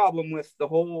my problem with the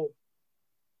whole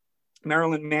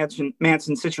Marilyn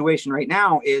Manson situation right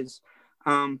now is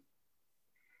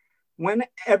when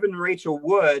Evan Rachel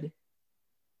Wood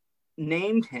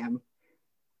named him,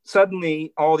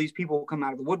 suddenly all these people come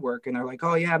out of the woodwork and they're like,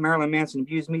 oh yeah, Marilyn Manson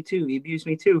abused me too. He abused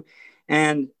me too.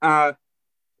 And like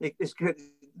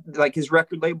his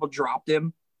record label dropped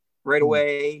him right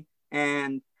away.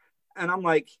 And I'm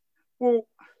like, well,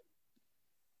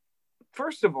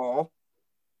 first of all,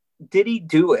 did he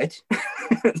do it?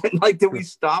 Like, did we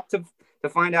stop to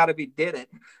find out if he did it?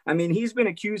 I mean, he's been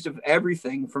accused of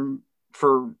everything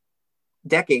for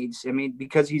decades. I mean,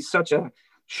 because he's such a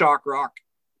shock rock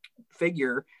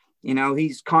figure, you know,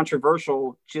 he's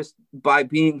controversial just by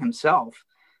being himself,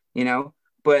 you know.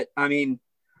 But I mean,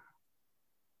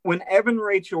 when Evan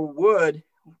Rachel Wood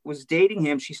was dating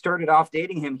him, she started off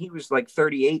dating him, he was like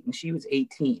 38 and she was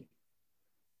 18.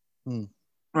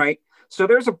 Right. So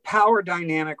there's a power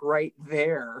dynamic right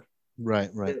there.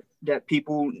 Right. That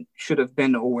people should have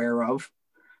been aware of.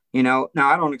 You know, now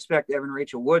I don't expect Evan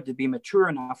Rachel Wood to be mature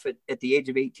enough at the age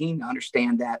of 18 to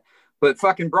understand that, but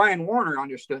fucking Brian Warner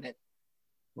understood it.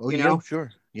 Oh, you know?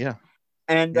 Sure. Yeah.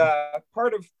 And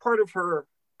part of her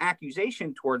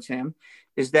accusation towards him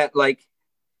is that, like,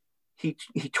 he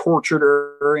tortured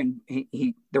her and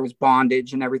he there was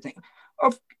bondage and everything.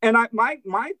 And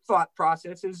my thought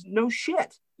process is, no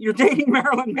shit. You're dating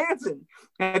Marilyn Manson.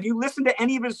 Have you listened to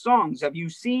any of his songs? Have you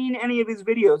seen any of his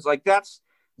videos? Like, that's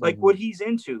like what he's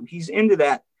into. He's into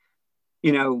that,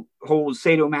 you know, whole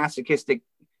sadomasochistic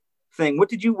thing. What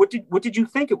did you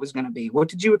think it was going to be? What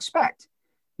did you expect?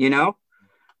 You know,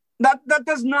 that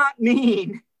does not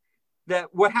mean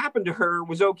that what happened to her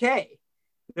was okay.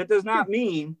 That does not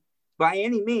mean by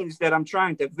any means that I'm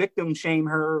trying to victim shame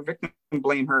her, victim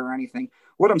blame her or anything.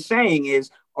 What I'm saying is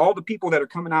all the people that are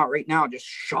coming out right now just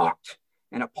shocked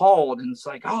and appalled. And it's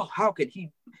like, oh, how could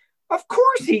he? Of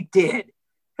course he did.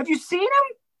 Have you seen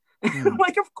him?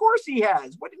 Like, of course he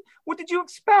has. What did you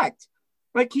expect?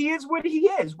 Like, he is what he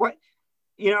is. What,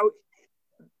 you know,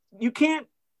 you can't,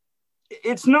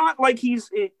 it's not like he's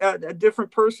a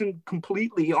different person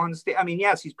completely on stage. I mean,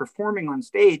 yes, he's performing on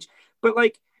stage, but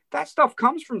like that stuff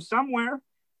comes from somewhere.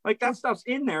 Like that stuff's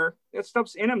in there. That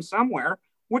stuff's in him somewhere.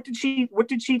 What did she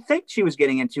think she was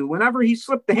getting into? Whenever he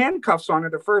slipped the handcuffs on her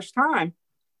the first time,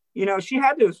 you know, she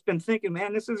had to have been thinking,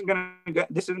 man, this isn't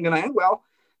gonna end well.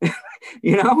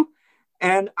 You know?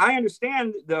 And I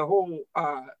understand the whole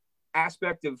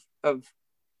aspect of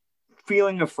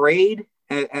feeling afraid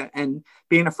and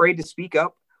being afraid to speak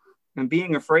up and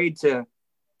being afraid to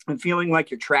and feeling like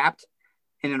you're trapped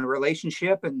in a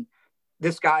relationship and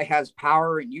this guy has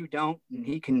power and you don't, and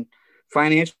he can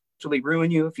financially ruin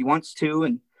you if he wants to.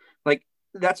 And like,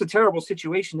 that's a terrible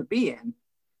situation to be in.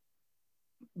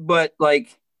 But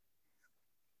like,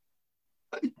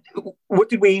 what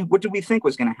did we think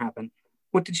was going to happen?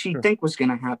 What did she think was going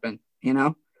to happen? You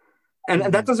know? And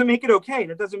that doesn't make it okay.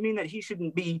 That doesn't mean that he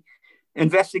shouldn't be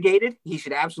investigated. He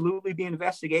should absolutely be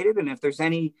investigated. And if there's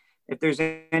any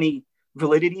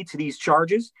validity to these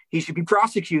charges, he should be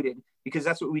prosecuted because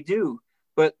that's what we do.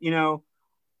 But, you know,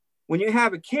 when you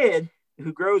have a kid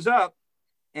who grows up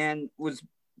and was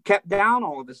kept down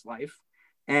all of his life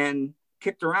and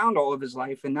kicked around all of his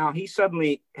life, and now he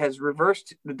suddenly has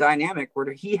reversed the dynamic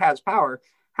where he has power,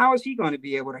 how is he going to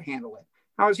be able to handle it?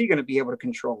 How is he going to be able to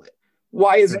control it?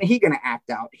 Why isn't he going to act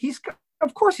out?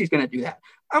 Of course he's going to do that.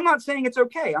 I'm not saying it's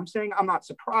okay. I'm saying I'm not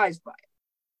surprised by it.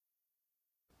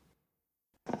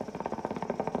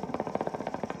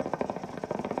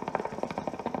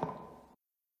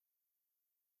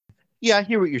 Yeah, I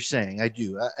hear what you're saying. I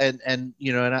do, and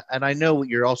you know, and I know what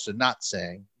you're also not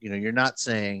saying. You know, you're not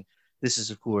saying this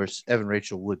is, of course, Evan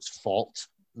Rachel Wood's fault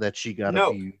that she got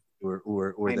abused,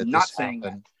 or that this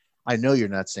happened. I know you're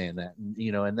not saying that.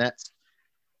 You know, and that's.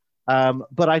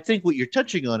 But I think what you're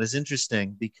touching on is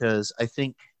interesting because I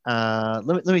think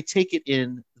let me take it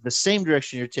in the same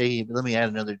direction you're taking, but let me add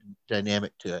another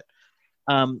dynamic to it.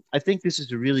 I think this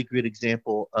is a really good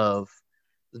example of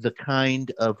the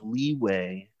kind of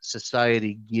leeway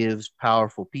society gives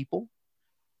powerful people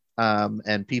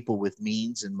and people with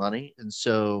means and money. And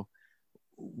so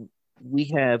we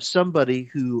have somebody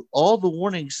who all the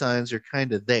warning signs are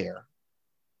kind of there.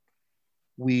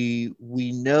 We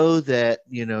know that,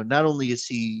 you know, not only is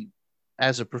he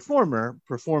as a performer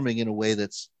performing in a way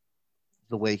that's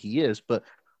the way he is, but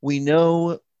we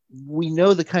know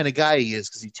the kind of guy he is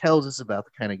because he tells us about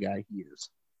the kind of guy he is.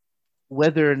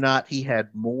 Whether or not he had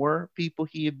more people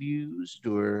he abused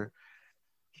or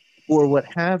what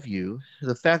have you,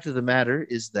 the fact of the matter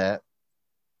is that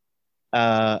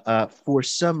for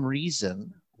some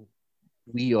reason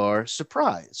we are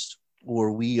surprised,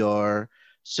 or we are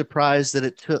surprised that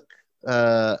it took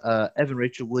Evan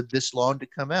Rachel Wood this long to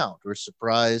come out, or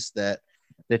surprised that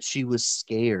she was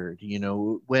scared. You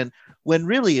know, when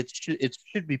really it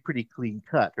should be pretty clear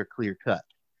cut.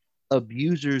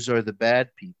 Abusers are the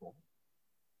bad people,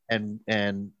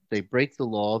 and they break the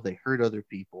law, they hurt other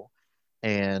people,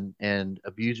 and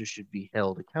abusers should be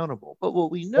held accountable. But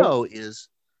what we know is,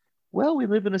 well, we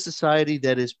live in a society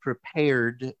that is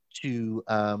prepared to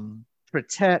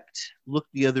protect, look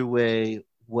the other way,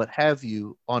 what have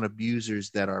you, on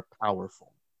abusers that are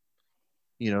powerful.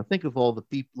 You know, think of all the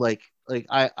people, like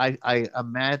I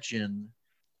imagine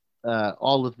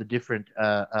all of the different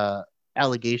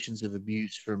allegations of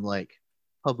abuse from like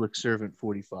Public Servant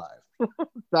 45,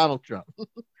 Donald Trump,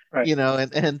 right. You know,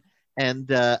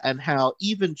 and how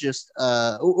even just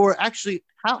or actually,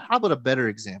 how about a better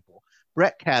example?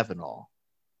 Brett Kavanaugh.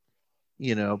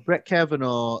 You know, Brett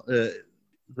Kavanaugh,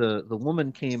 the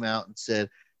woman came out and said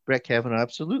Brett Kavanaugh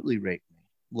absolutely raped me.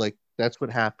 Like, that's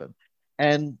what happened.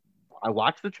 And I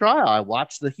watched the trial, I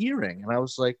watched the hearing, and I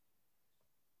was like,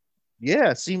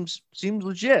 yeah, seems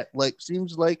legit. Like,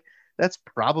 seems like that's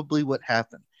probably what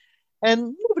happened.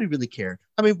 And nobody really cared.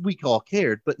 I mean, we all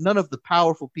cared, but none of the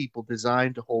powerful people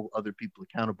designed to hold other people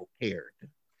accountable cared.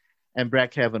 And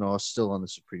Brett Kavanaugh is still on the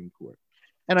Supreme Court.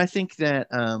 And I think that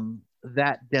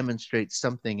that demonstrates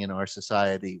something in our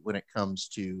society when it comes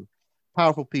to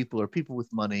powerful people, or people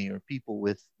with money, or people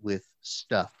with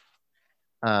stuff,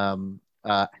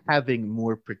 having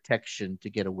more protection to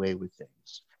get away with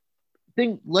things.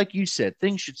 like you said,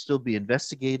 things should still be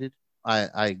investigated.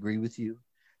 I agree with you,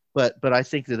 but I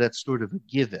think that that's sort of a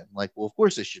given. Like, well, of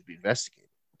course it should be investigated,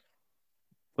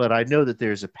 but I know that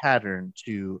there's a pattern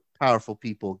to powerful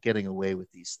people getting away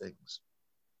with these things.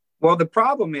 Well, the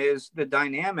problem is the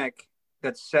dynamic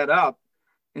that's set up,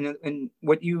 and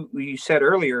what you said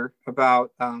earlier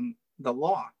about the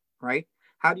law, right?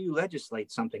 How do you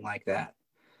legislate something like that?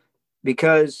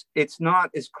 Because it's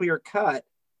not as clear cut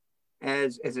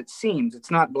as it seems. It's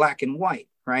not black and white,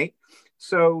 right?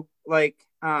 So, like,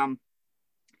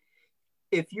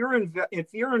 if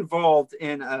you're involved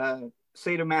in a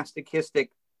sadomasochistic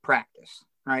practice,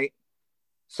 right?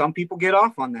 Some people get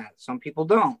off on that. Some people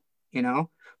don't, you know.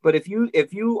 But if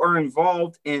you are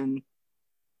involved in,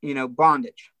 you know,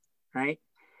 bondage, right?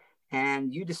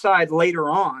 And you decide later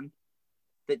on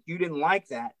that you didn't like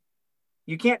that,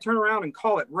 you can't turn around and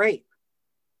call it rape,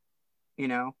 you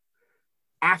know,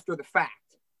 after the fact.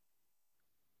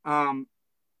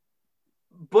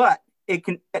 But it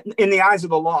can, in the eyes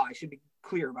of the law, I should be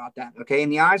clear about that. Okay. In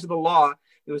the eyes of the law,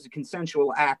 it was a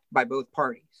consensual act by both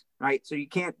parties, right? So you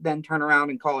can't then turn around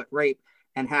and call it rape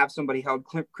and have somebody held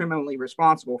criminally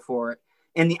responsible for it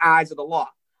in the eyes of the law.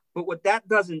 But what that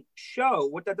doesn't show,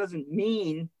 what that doesn't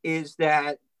mean is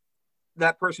that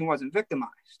that person wasn't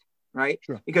victimized, right?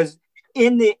 Sure. Because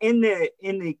in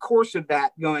the course of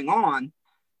that going on,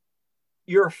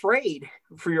 you're afraid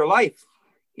for your life.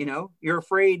 You know, you're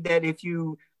afraid that if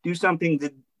you do something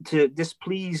to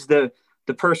displease the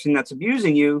person that's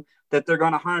abusing you, that they're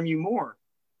going to harm you more.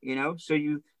 You know, so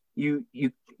you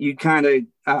kind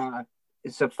of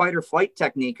it's a fight or flight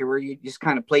technique where you just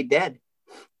kind of play dead,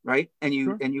 right? And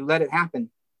you and you let it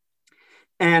happen,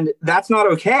 and that's not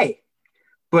okay.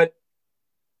 But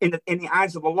in the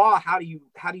eyes of the law, how do you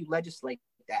legislate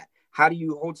that? How do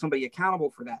you hold somebody accountable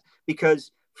for that?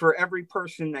 Because for every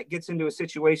person that gets into a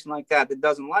situation like that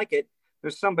doesn't like it,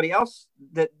 there's somebody else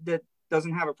that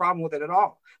doesn't have a problem with it at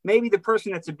all. Maybe the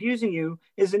person that's abusing you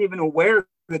isn't even aware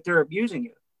that they're abusing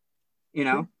you. You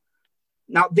know,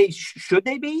 now should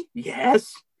they be?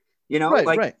 Yes. You know,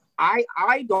 right.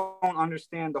 I don't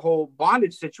understand the whole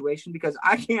bondage situation because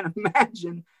I can't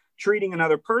imagine treating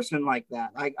another person like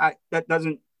that. That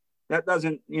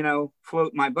doesn't, you know,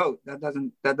 float my boat. That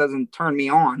doesn't turn me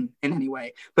on in any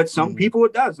way. But some people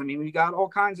it does. I mean, we got all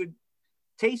kinds of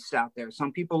tastes out there.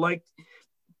 Some people like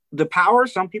the power.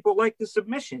 Some people like the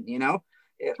submission. You know,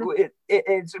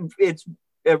 it's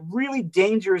a really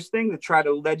dangerous thing to try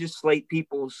to legislate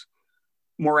people's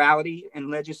morality and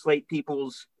legislate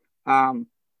people's,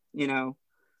 you know,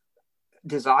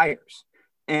 desires.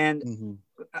 And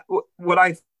what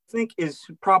I think is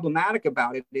problematic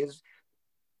about it is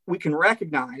we can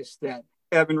recognize that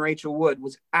Evan Rachel Wood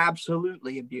was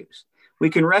absolutely abused.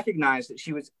 We can recognize that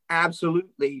she was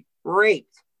absolutely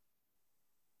raped,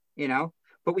 you know,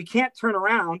 but we can't turn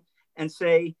around and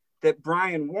say that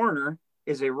Brian Warner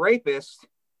is a rapist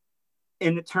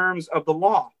in the terms of the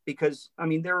law, because I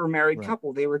mean, they were a married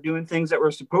couple. They were doing things that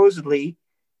were supposedly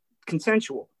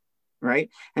consensual,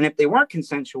 right? And if they weren't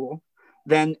consensual,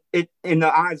 then in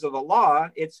the eyes of the law,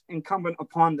 it's incumbent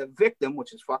upon the victim,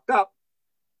 which is fucked up,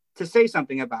 to say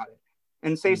something about it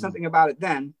and say something about it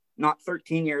then, not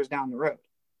 13 years down the road.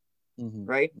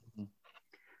 Right?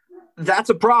 That's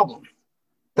a problem.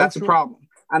 That's a problem.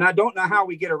 And I don't know how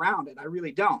we get around it. I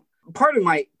really don't. Part of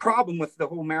my problem with the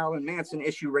whole Marilyn Manson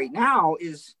issue right now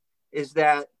is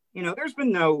that, you know, there's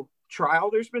been no trial.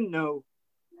 There's been no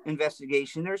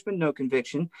investigation. There's been no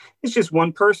conviction. It's just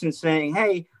one person saying,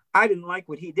 hey, I didn't like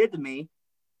what he did to me.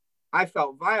 I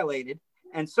felt violated.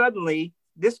 And suddenly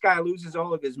this guy loses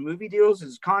all of his movie deals,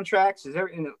 his contracts, his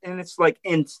everything. And it's like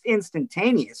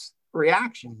instantaneous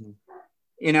reaction,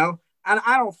 you know? And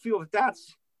I don't feel that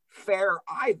that's fair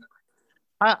either.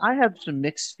 I have some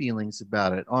mixed feelings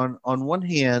about it. On one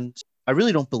hand, I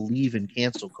really don't believe in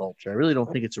cancel culture. I really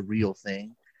don't think it's a real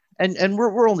thing. And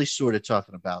we're only sort of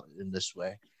talking about it in this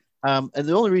way. And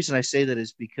the only reason I say that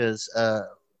is because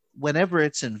whenever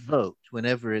it's invoked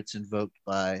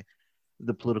by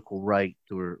the political right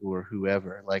or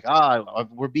whoever, like,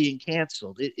 we're being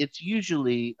canceled, it's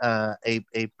usually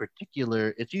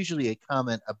it's usually a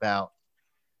comment about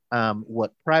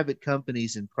what private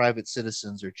companies and private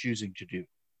citizens are choosing to do,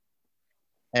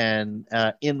 and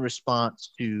in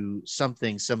response to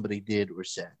something somebody did or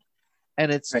said.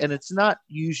 And it's not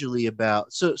usually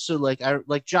about so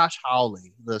like Josh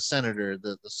Hawley, the senator,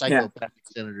 the psychopathic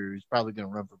senator who's probably going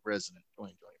to run for president in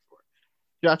 2024.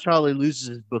 Josh Hawley loses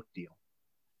his book deal,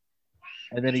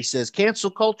 and then he says, "Cancel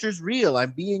culture's real.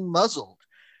 I'm being muzzled."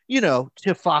 You know,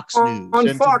 to Fox News.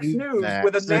 On Fox News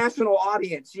with a national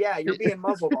audience. Yeah, you're being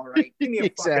muzzled, all right. Give me a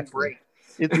fucking break.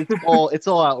 It's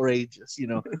all outrageous, you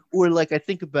know. Or like I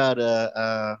think about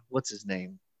what's his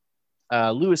name,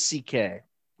 Louis C.K.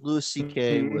 Louis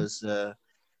C.K. Mhm. was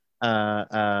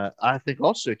I think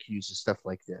also accused of stuff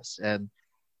like this, and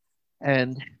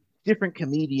different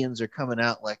comedians are coming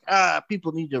out like,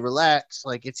 people need to relax,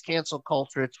 like it's cancel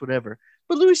culture, it's whatever.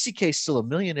 But Louis C.K. is still a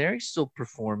millionaire, he's still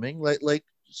performing, like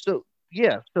so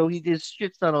yeah. So he did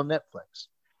shit's not on Netflix.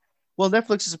 Well,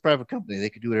 Netflix is a private company; they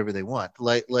could do whatever they want.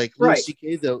 Like Right. Louis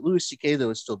C.K. though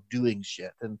is still doing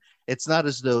shit, and it's not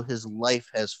as though his life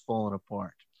has fallen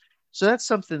apart. So that's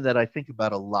something that I think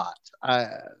about a lot. I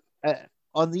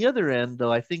on the other end,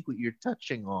 though, I think what you're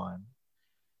touching on,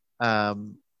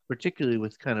 um, particularly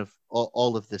with kind of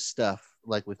all of this stuff,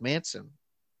 like with Manson,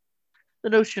 the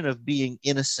notion of being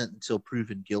innocent until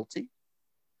proven guilty.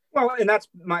 Well, and that's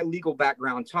my legal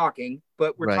background talking,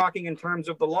 but we're Right. talking in terms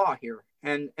of the law here.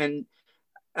 And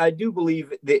I do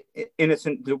believe the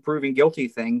innocent to proven guilty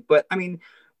thing, but I mean,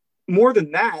 more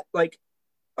than that, like,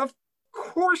 of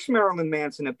course Marilyn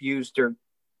Manson abused her.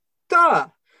 Duh.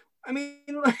 I mean,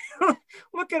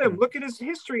 look at him. Sure. Look at his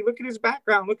history. Look at his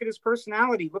background. Look at his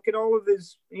personality. Look at all of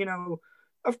his,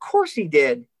 of course he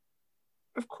did.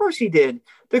 Of course he did.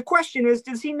 The question is,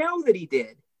 does he know that he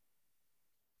did?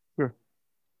 Sure.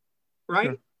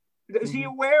 Right? Sure. Is he Mm-hmm.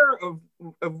 aware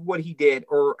of what he did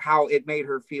or how it made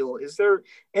her feel? Is there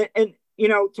and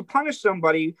to punish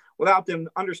somebody without them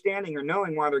understanding or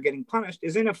knowing why they're getting punished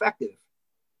is ineffective.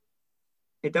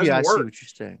 It Yeah, doesn't I see work, what you're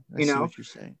saying. I you see know. what you're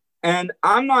saying. And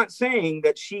I'm not saying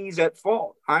that she's at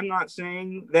fault. I'm not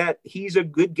saying that he's a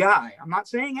good guy. I'm not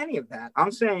saying any of that.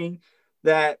 I'm saying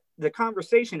that the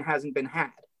conversation hasn't been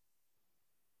had.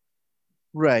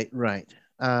 Right. Right.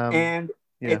 And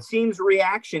Yeah. it seems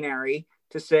reactionary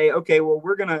to say, okay, well,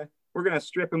 we're gonna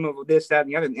strip him of this, that, and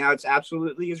the other. Now it's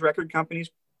absolutely his record company's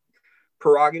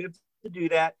prerogative to do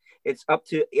that. It's up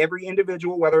to every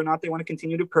individual whether or not they want to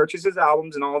continue to purchase his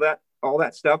albums and all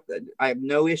that stuff. I have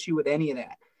no issue with any of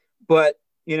that. But,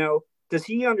 does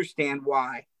he understand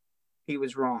why he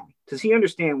was wrong? Does he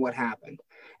understand what happened?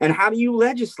 And how do you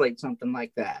legislate something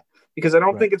like that? Because I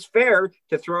don't Right. think it's fair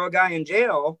to throw a guy in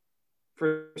jail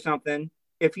for something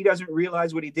if he doesn't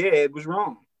realize what he did was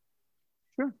wrong.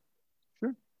 Sure.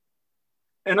 Sure.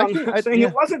 And I'm not saying it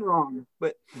Yeah. wasn't wrong,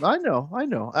 but I know. I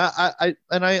know.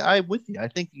 I'm with you. I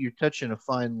think you're touching a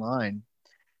fine line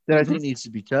that I mm-hmm. think needs to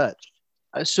be touched.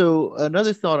 So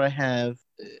another thought I have,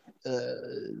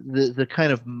 the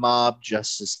kind of mob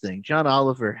justice thing. John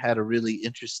Oliver had a really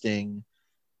interesting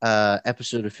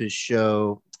episode of his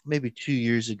show maybe 2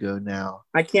 years ago now.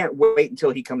 I can't wait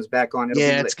until he comes back on. It'll be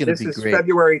Yeah, it's lit. going to This be is great.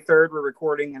 February 3rd. We're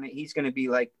recording, and he's going to be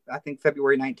like, I think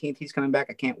February 19th. He's coming back.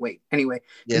 I can't wait. Anyway,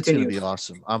 Yeah, it's going to continue. be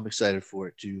awesome. I'm excited for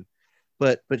it too.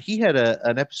 But he had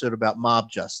an episode about mob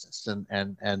justice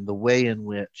and the way in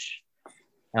which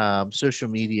social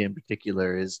media in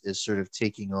particular is sort of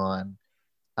taking on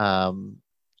um,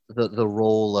 the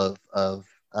role of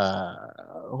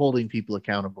holding people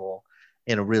accountable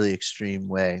in a really extreme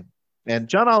way. And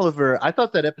John Oliver, I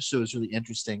thought that episode was really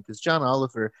interesting because John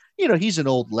Oliver, he's an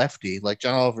old lefty. Like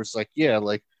John Oliver's like, yeah,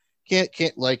 like can't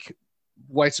like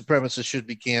white supremacists should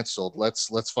be canceled. Let's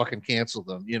fucking cancel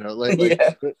them.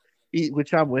 Yeah.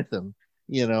 Which I'm with him.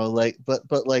 Like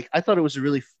but like I thought it was a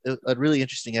really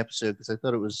interesting episode because I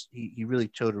thought it was he really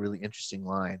towed a really interesting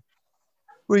line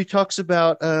where he talks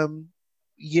about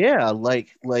yeah,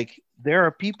 like there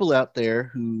are people out there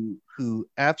who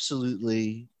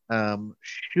absolutely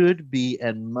should be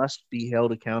and must be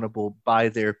held accountable by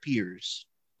their peers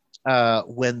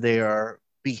when they are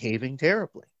behaving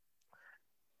terribly.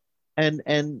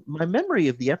 And my memory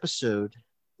of the episode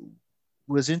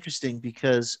was interesting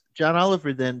because John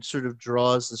Oliver then sort of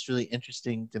draws this really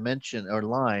interesting dimension or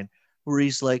line where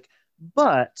he's like,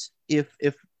 but if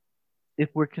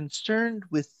we're concerned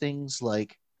with things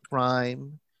like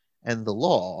crime and the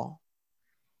law,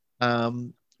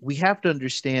 we have to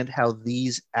understand how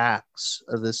these acts,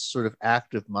 this sort of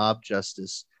act of mob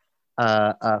justice,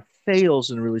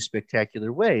 fails in a really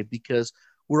spectacular way because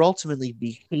we're ultimately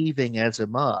behaving as a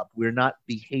mob. We're not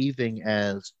behaving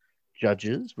as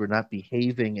judges. We're not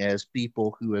behaving as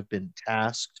people who have been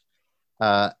tasked,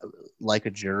 uh, like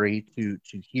a jury, to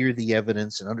hear the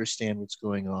evidence and understand what's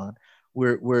going on.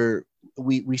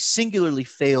 We singularly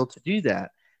fail to do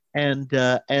that, and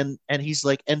he's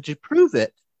like, and to prove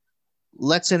it,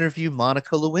 let's interview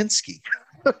Monica Lewinsky.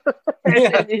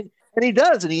 Yeah. And he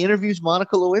does, and he interviews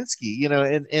Monica Lewinsky,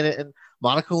 and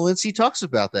Monica Lewinsky talks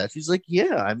about that. She's like,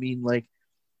 yeah, I mean, like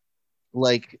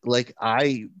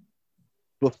I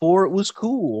before it was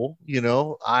cool,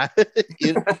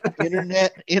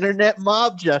 internet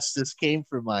mob justice came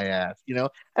for my ass, and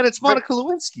it's Monica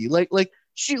Lewinsky, like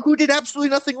she who did absolutely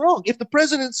nothing wrong. If the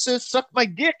president says suck my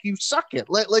dick, you suck it.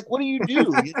 Like what do? You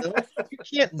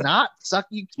can't not suck.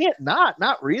 You can't not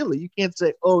really. You can't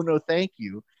say, oh no, thank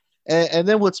you. And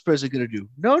then what's the president going to do?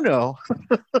 No,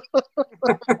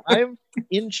 I'm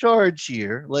in charge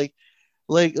here. Like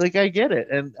I get it,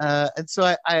 and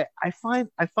so I find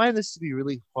this to be a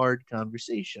really hard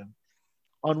conversation.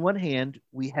 On one hand,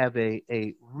 we have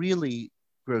a really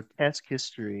grotesque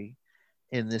history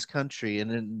in this country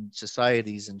and in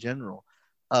societies in general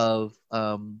of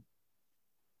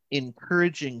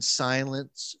encouraging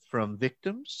silence from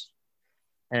victims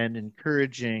and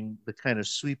encouraging the kind of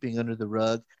sweeping under the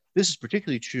rug. This is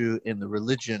particularly true in the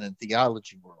religion and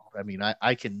theology world. I mean,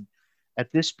 I can, at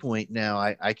this point now,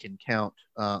 I can count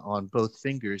on both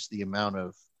fingers the amount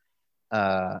of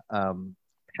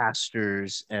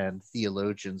pastors and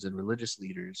theologians and religious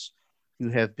leaders who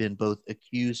have been both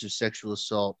accused of sexual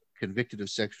assault, convicted of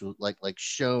sexual, like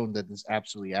shown that this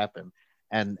absolutely happened,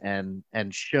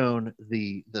 and shown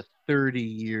the 30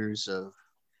 years of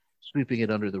sweeping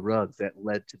it under the rug that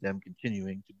led to them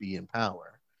continuing to be in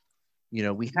power.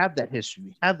 We have that history.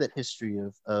 We have that history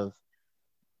of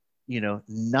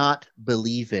not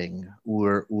believing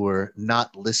or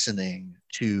not listening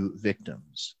to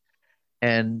victims.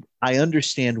 And I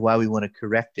understand why we want to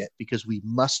correct it, because we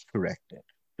must correct it,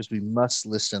 because we must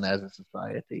listen as a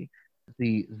society.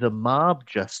 The mob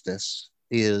justice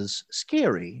is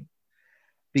scary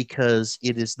because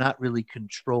it is not really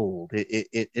controlled.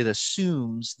 It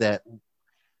assumes that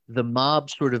the mob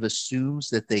sort of assumes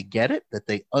that they get it, that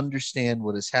they understand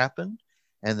what has happened,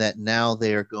 and that now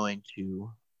they are going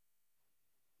to,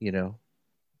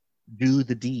 do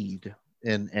the deed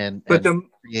and create but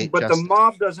the justice.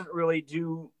 mob doesn't really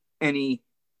do any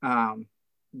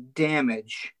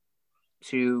damage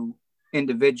to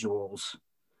individuals.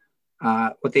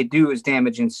 What they do is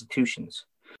damage institutions.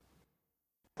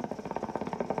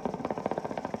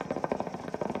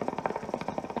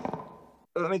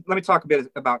 Let me talk a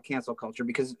bit about cancel culture,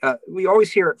 because we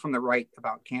always hear it from the right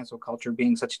about cancel culture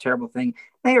being such a terrible thing.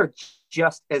 They are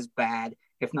just as bad,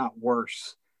 if not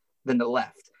worse, than the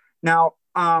left. Now,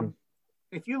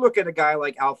 if you look at a guy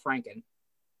like Al Franken,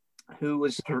 who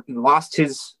lost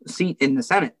his seat in the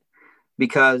Senate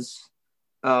because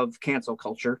of cancel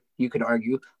culture, you could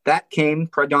argue that came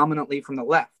predominantly from the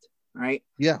left, right?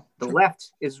 Yeah. The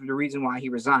left is the reason why he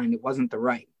resigned. It wasn't the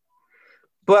right.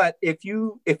 But if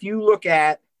you look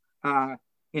at Colin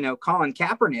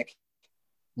Kaepernick,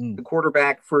 the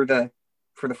quarterback for the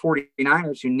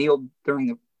 49ers, who kneeled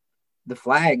during the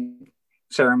flag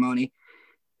ceremony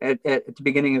at the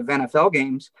beginning of NFL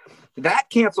games, that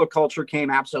cancel culture came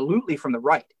absolutely from the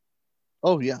right.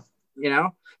 Oh yeah.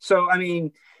 So I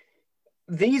mean,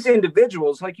 these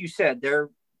individuals, like you said, they're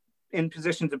in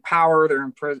positions of power, they're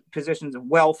in positions of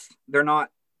wealth. They're not,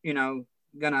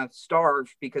 gonna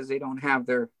starve because they don't have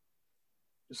their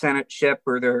senatorship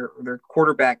or their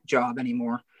quarterback job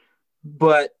anymore.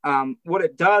 But what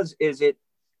it does is it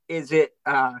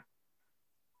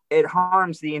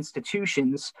harms the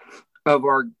institutions of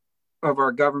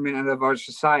our government and of our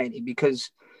society, because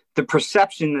the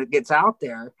perception that gets out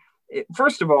there,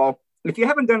 first of all, if you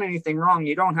haven't done anything wrong,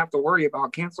 you don't have to worry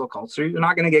about cancel culture. You're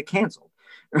not going to get canceled.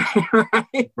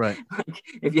 Right. Like,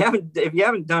 if you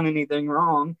haven't done anything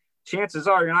wrong, chances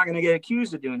are you're not going to get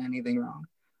accused of doing anything wrong.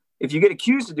 If you get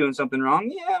accused of doing something wrong,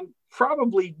 yeah,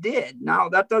 probably did. Now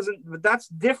that's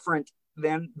different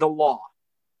than the law.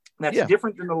 That's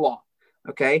different than the law.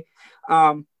 Okay.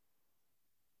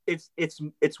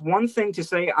 It's one thing to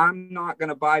say, I'm not going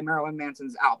to buy Marilyn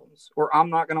Manson's albums, or I'm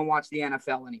not going to watch the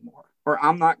NFL anymore, or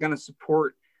I'm not going to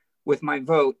support with my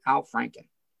vote Al Franken.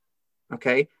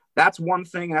 Okay. That's one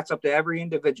thing. That's up to every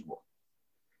individual.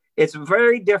 It's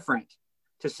very different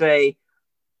to say,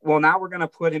 well, now we're going to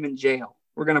put him in jail.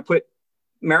 We're going to put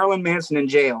Marilyn Manson in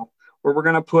jail, or we're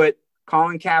going to put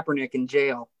Colin Kaepernick in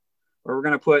jail, or we're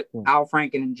going to put Al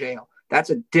Franken in jail. That's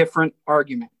a different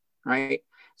argument, right?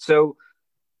 So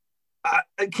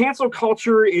cancel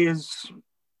culture is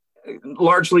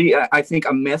largely, I think,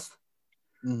 a myth,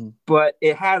 but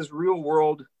it has real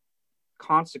world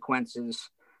consequences.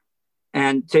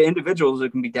 And to individuals,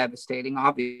 it can be devastating,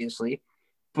 obviously.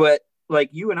 But like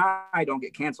you and I don't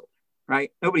get canceled,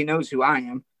 right? Nobody knows who I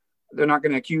am. They're not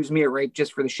going to accuse me of rape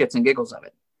just for the shits and giggles of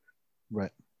it.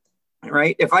 Right.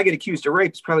 Right. If I get accused of rape,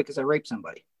 it's probably because I raped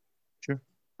somebody. Sure.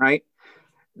 Right.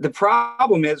 The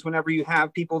problem is whenever you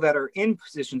have people that are in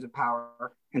positions of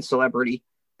power and celebrity,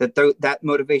 that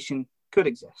motivation could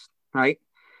exist. Right.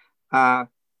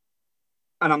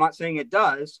 and I'm not saying it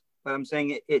does, but I'm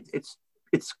saying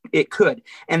it could.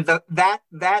 And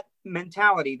that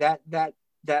mentality,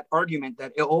 that argument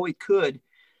that it could,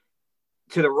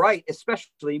 to the right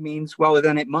especially, means, well,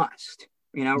 then it must.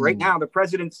 Right now the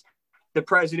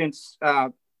president's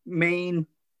main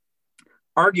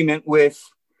argument with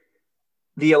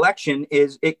the election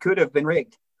is it could have been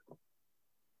rigged.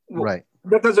 Well, right.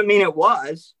 That doesn't mean it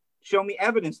was. Show me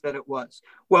evidence that it was.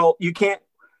 Well, you can't.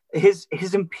 His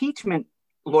impeachment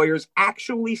lawyers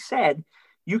actually said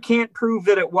you can't prove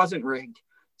that it wasn't rigged.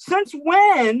 Since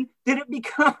when did it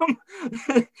become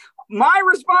my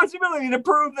responsibility to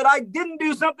prove that I didn't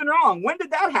do something wrong? When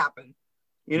did that happen?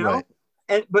 Right.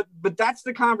 And but that's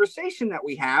the conversation that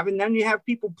we have, and then you have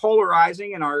people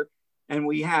polarizing, and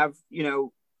we have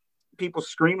people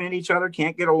screaming at each other,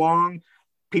 can't get along.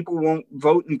 People won't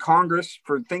vote in Congress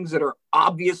for things that are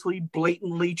obviously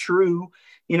blatantly true.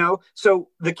 So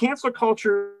the cancel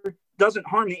culture doesn't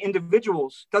harm the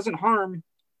individuals, doesn't harm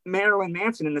Marilyn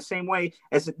Manson in the same way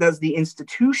as it does the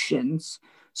institutions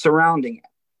surrounding it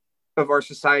of our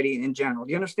society in general.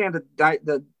 Do you understand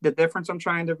the difference I'm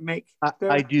trying to make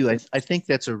there? I do. I think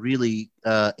that's a really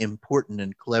important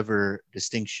and clever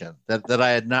distinction that I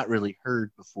had not really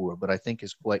heard before, but I think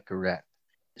is quite correct.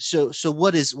 So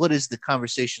what is the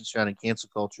conversation surrounding cancel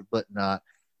culture, but not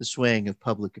the swaying of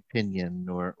public opinion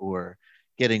or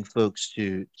getting folks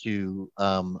to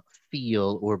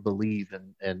feel or believe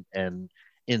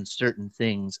in certain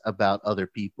things about other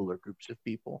people or groups of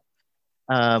people.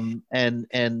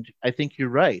 And I think you're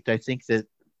right. I think that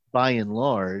by and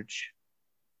large,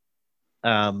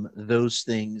 those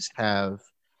things have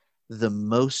the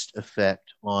most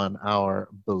effect on our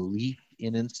belief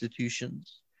in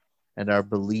institutions and our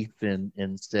belief in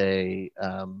say,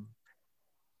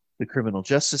 the criminal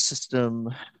justice system,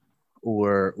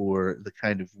 or the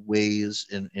kind of ways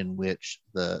in which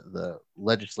the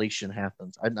legislation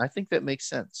happens. I think that makes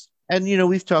sense. And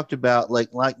we've talked about like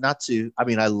not to. I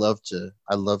mean, I love to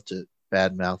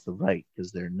badmouth the right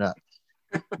because they're nuts.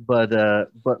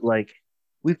 but like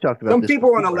we've talked about some this people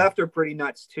before. On the left are pretty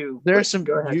nuts too. There are some.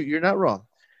 You're not wrong.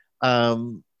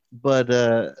 But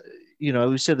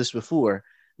we said this before.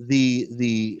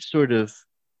 The sort of,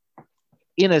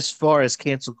 in as far as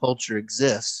cancel culture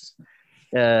exists,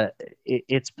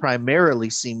 it's primarily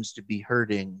seems to be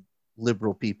hurting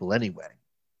liberal people anyway.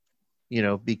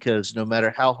 Because no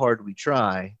matter how hard we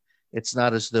try, it's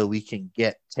not as though we can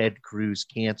get Ted Cruz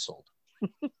canceled.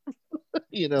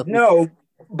 No,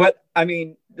 but I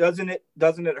mean, doesn't it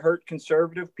hurt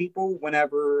conservative people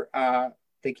whenever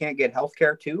they can't get health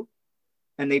care too,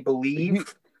 and they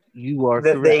believe you are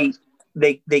that correct.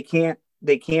 they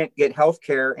can't get health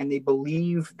care, and they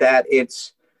believe that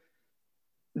it's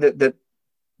that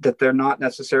they're not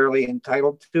necessarily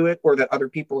entitled to it, or that other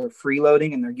people are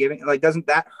freeloading and they're giving, like, doesn't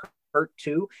that hurt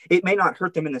too? It may not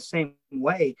hurt them in the same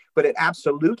way, but it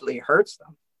absolutely hurts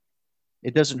them.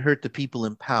 It doesn't hurt the people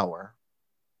in power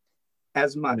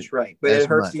as much, right? But it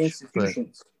hurts the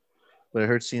institutions. But it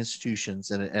hurts the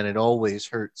institutions, and it always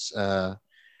hurts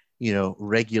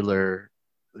regular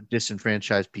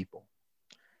disenfranchised people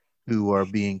who are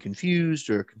being confused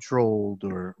or controlled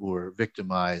or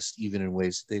victimized, even in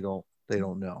ways they don't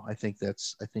know. I think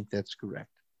that's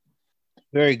correct.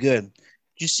 Very good.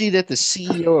 Did you see that the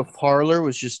CEO of Parler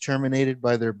was just terminated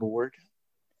by their board?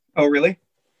 Oh, really?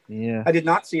 Yeah. I did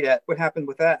not see that. What happened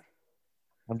with that?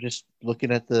 I'm just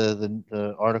looking at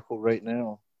the article right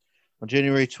now. On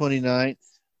January 29th,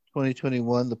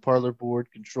 2021, the Parler board,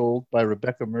 controlled by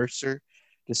Rebecca Mercer,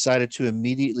 decided to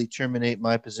immediately terminate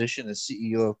my position as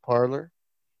CEO of Parler.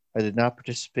 I did not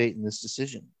participate in this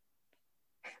decision.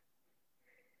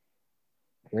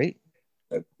 Great.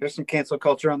 There's some cancel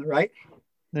culture on the right.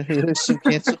 There's some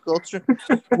cancel culture.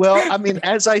 Well, I mean,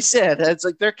 as I said, it's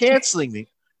like they're canceling me.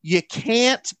 You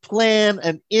can't plan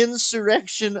an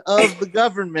insurrection of the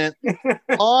government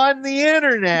on the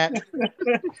internet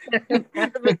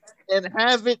and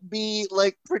have it be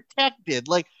like protected.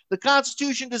 Like the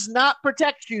Constitution does not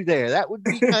protect you there. That would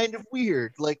be kind of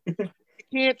weird. Like you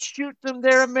can't shoot them.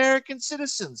 They're American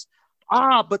citizens.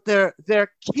 But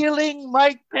they're killing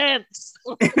Mike Pence.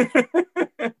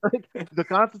 Like, the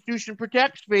Constitution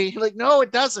protects me. Like, no,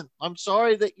 it doesn't. I'm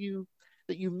sorry that you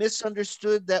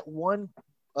misunderstood that one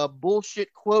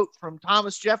bullshit quote from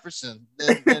Thomas Jefferson,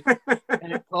 and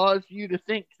it caused you to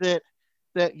think that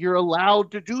you're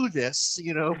allowed to do this,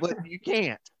 but you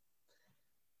can't.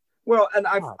 Well, and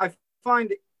I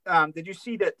find, did you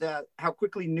see that how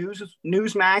quickly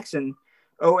Newsmax and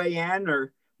OAN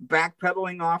are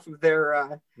backpedaling off of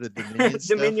their The Dominion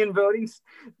Dominion voting.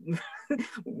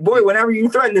 Boy, whenever you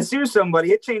threaten to sue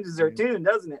somebody, it changes their tune,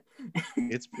 doesn't it?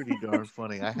 It's pretty darn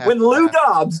funny. When Lou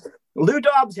Dobbs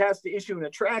has to issue an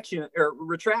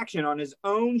retraction on his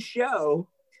own show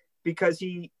because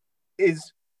he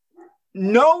is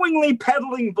knowingly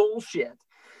peddling bullshit,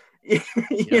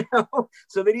 you know,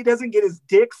 so that he doesn't get his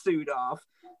dick sued off.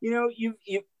 You know, you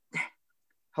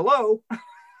hello.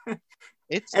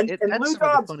 And Lou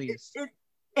Dobbs,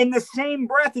 in the same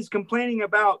breath, is complaining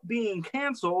about being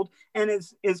canceled and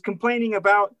is complaining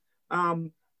about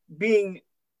being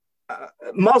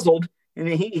muzzled, and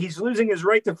he's losing his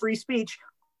right to free speech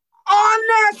on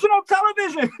national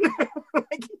television.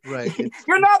 Like, right.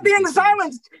 You're not being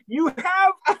silenced. You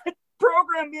have a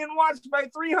program being watched by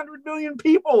 300 million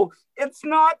people. It's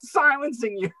not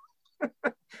silencing you.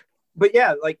 But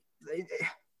yeah, like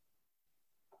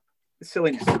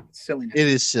silliness. It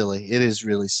is silly. It is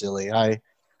really silly. I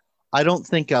don't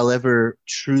think I'll ever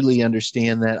truly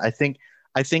understand that. I think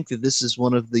that this is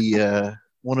one of the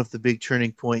big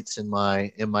turning points in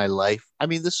my life. I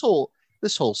mean, this whole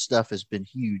stuff has been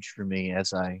huge for me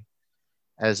as I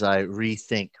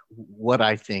rethink what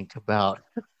I think about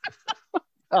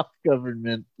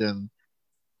government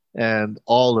and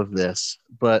all of this.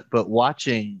 But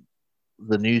watching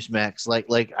the Newsmax,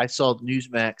 like I saw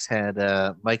Newsmax had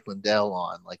Mike Lindell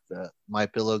on, like the My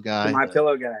Pillow guy.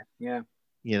 Pillow guy, yeah.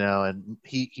 You know, and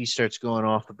he starts going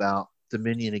off about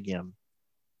Dominion again.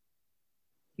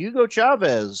 Hugo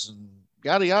Chavez and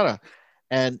yada yada.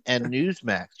 And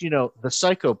Newsmax, you know, the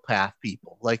psychopath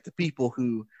people, like the people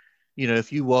who, you know,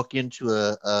 if you walk into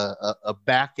a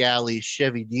back alley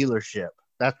Chevy dealership,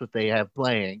 that's what they have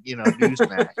playing, you know,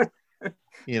 Newsmax.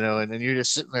 You know, and then you're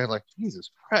just sitting there like,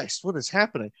 Jesus Christ, what is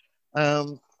happening?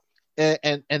 And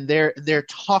they're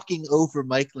talking over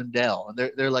Mike Lindell,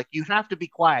 and they're like, you have to be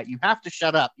quiet, you have to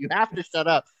shut up,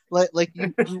 like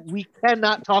we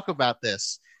cannot talk about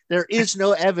this. There is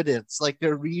no evidence. Like,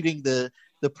 they're reading the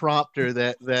prompter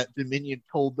that Dominion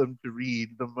told them to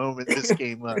read the moment this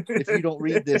came up. If you don't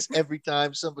read this every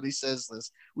time somebody says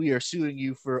this, we are suing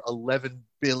you for $11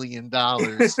 billion.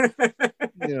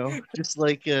 You know, just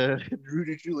like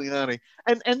Rudy Giuliani.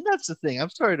 And that's the thing. I'm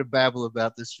sorry to babble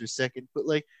about this for a second, but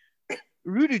like,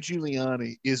 Rudy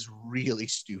Giuliani is really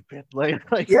stupid. Like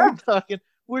yeah.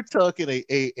 we're talking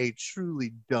a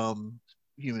truly dumb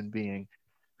human being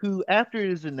who, after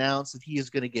it is announced that he is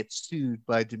going to get sued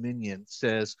by Dominion,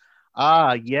 says,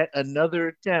 yet another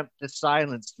attempt to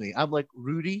silence me. I'm like,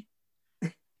 Rudy,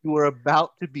 you are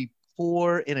about to be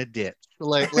poor in a ditch.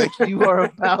 Like you are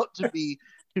about to be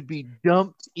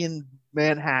dumped in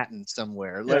Manhattan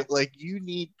somewhere. Like you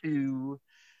need to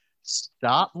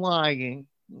stop lying,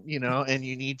 you know, and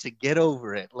you need to get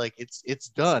over it. Like it's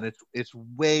done. It's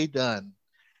way done.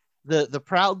 The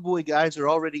Proud Boy guys are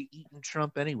already eating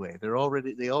Trump anyway.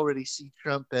 They already see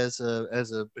Trump as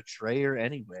a betrayer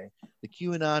anyway. The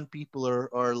QAnon people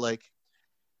are like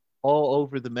all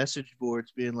over the message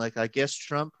boards being like, I guess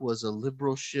Trump was a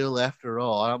liberal shill after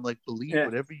all. I'm like, believe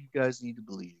whatever you guys need to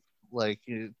believe, like,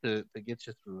 to get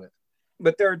you through it.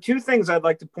 But there are two things I'd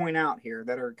like to point out here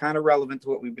that are kind of relevant to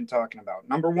what we've been talking about.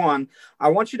 Number one, I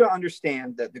want you to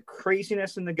understand that the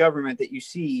craziness in the government that you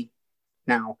see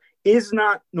now is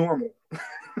not normal,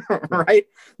 right?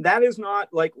 That is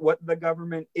not like what the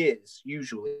government is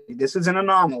usually. This is an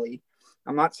anomaly.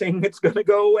 I'm not saying it's going to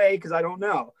go away because I don't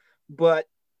know, but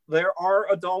there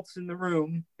are adults in the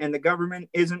room, and the government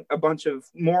isn't a bunch of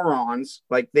morons.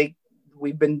 Like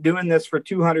we've been doing this for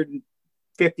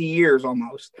 250 years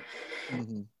almost.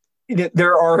 Mm-hmm.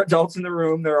 There are adults in the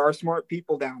room. There are smart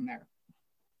people down there.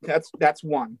 That's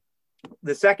one.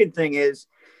 The second thing is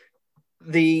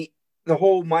the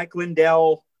whole Mike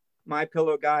Lindell, My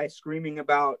Pillow guy, screaming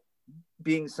about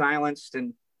being silenced,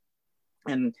 and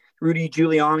Rudy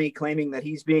Giuliani claiming that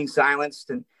he's being silenced.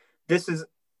 And this is,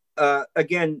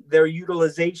 again, their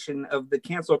utilization of the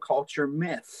cancel culture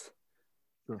myth.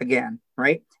 Sure. Again,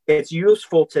 right? It's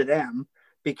useful to them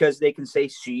because they can say,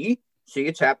 see,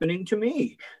 it's happening to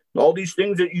me. All these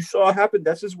things that you saw happen.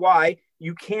 This is why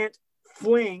you can't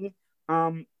fling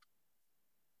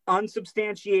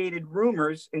unsubstantiated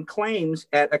rumors and claims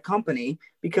at a company,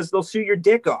 because they'll sue your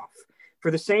dick off. For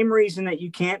the same reason that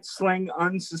you can't sling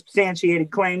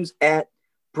unsubstantiated claims at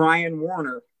Brian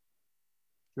Warner.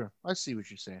 Sure, I see what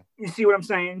you're saying. You see what I'm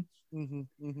saying? Mm-hmm,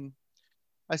 mm-hmm.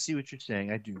 I see what you're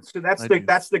saying. I do. So that's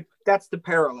the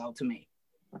parallel to me.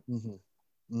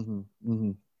 Mm-hmm, mm-hmm,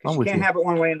 mm-hmm. You can't have it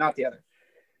one way and not the other.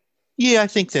 Yeah, I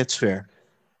think that's fair.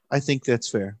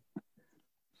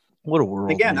 What a world.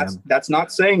 Again, man. that's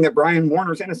not saying that Brian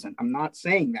Warner's innocent. I'm not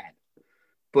saying that.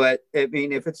 But I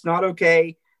mean, if it's not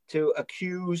okay to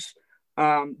accuse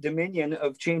Dominion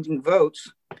of changing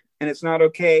votes, and it's not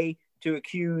okay to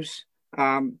accuse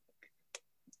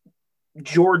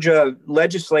Georgia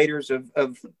legislators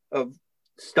of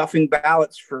stuffing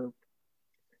ballots for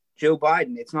Joe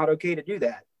Biden, it's not okay to do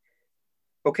that.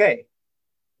 Okay,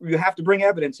 you have to bring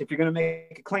evidence if you're going to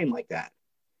make a claim like that.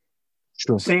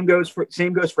 Sure. Same goes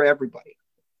for everybody.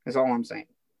 That's all I'm saying.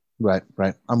 Right.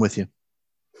 I'm with you.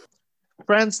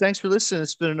 Friends, thanks for listening.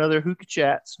 It's been another Hookah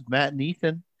Chats with Matt and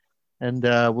Ethan, and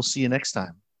we'll see you next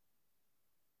time.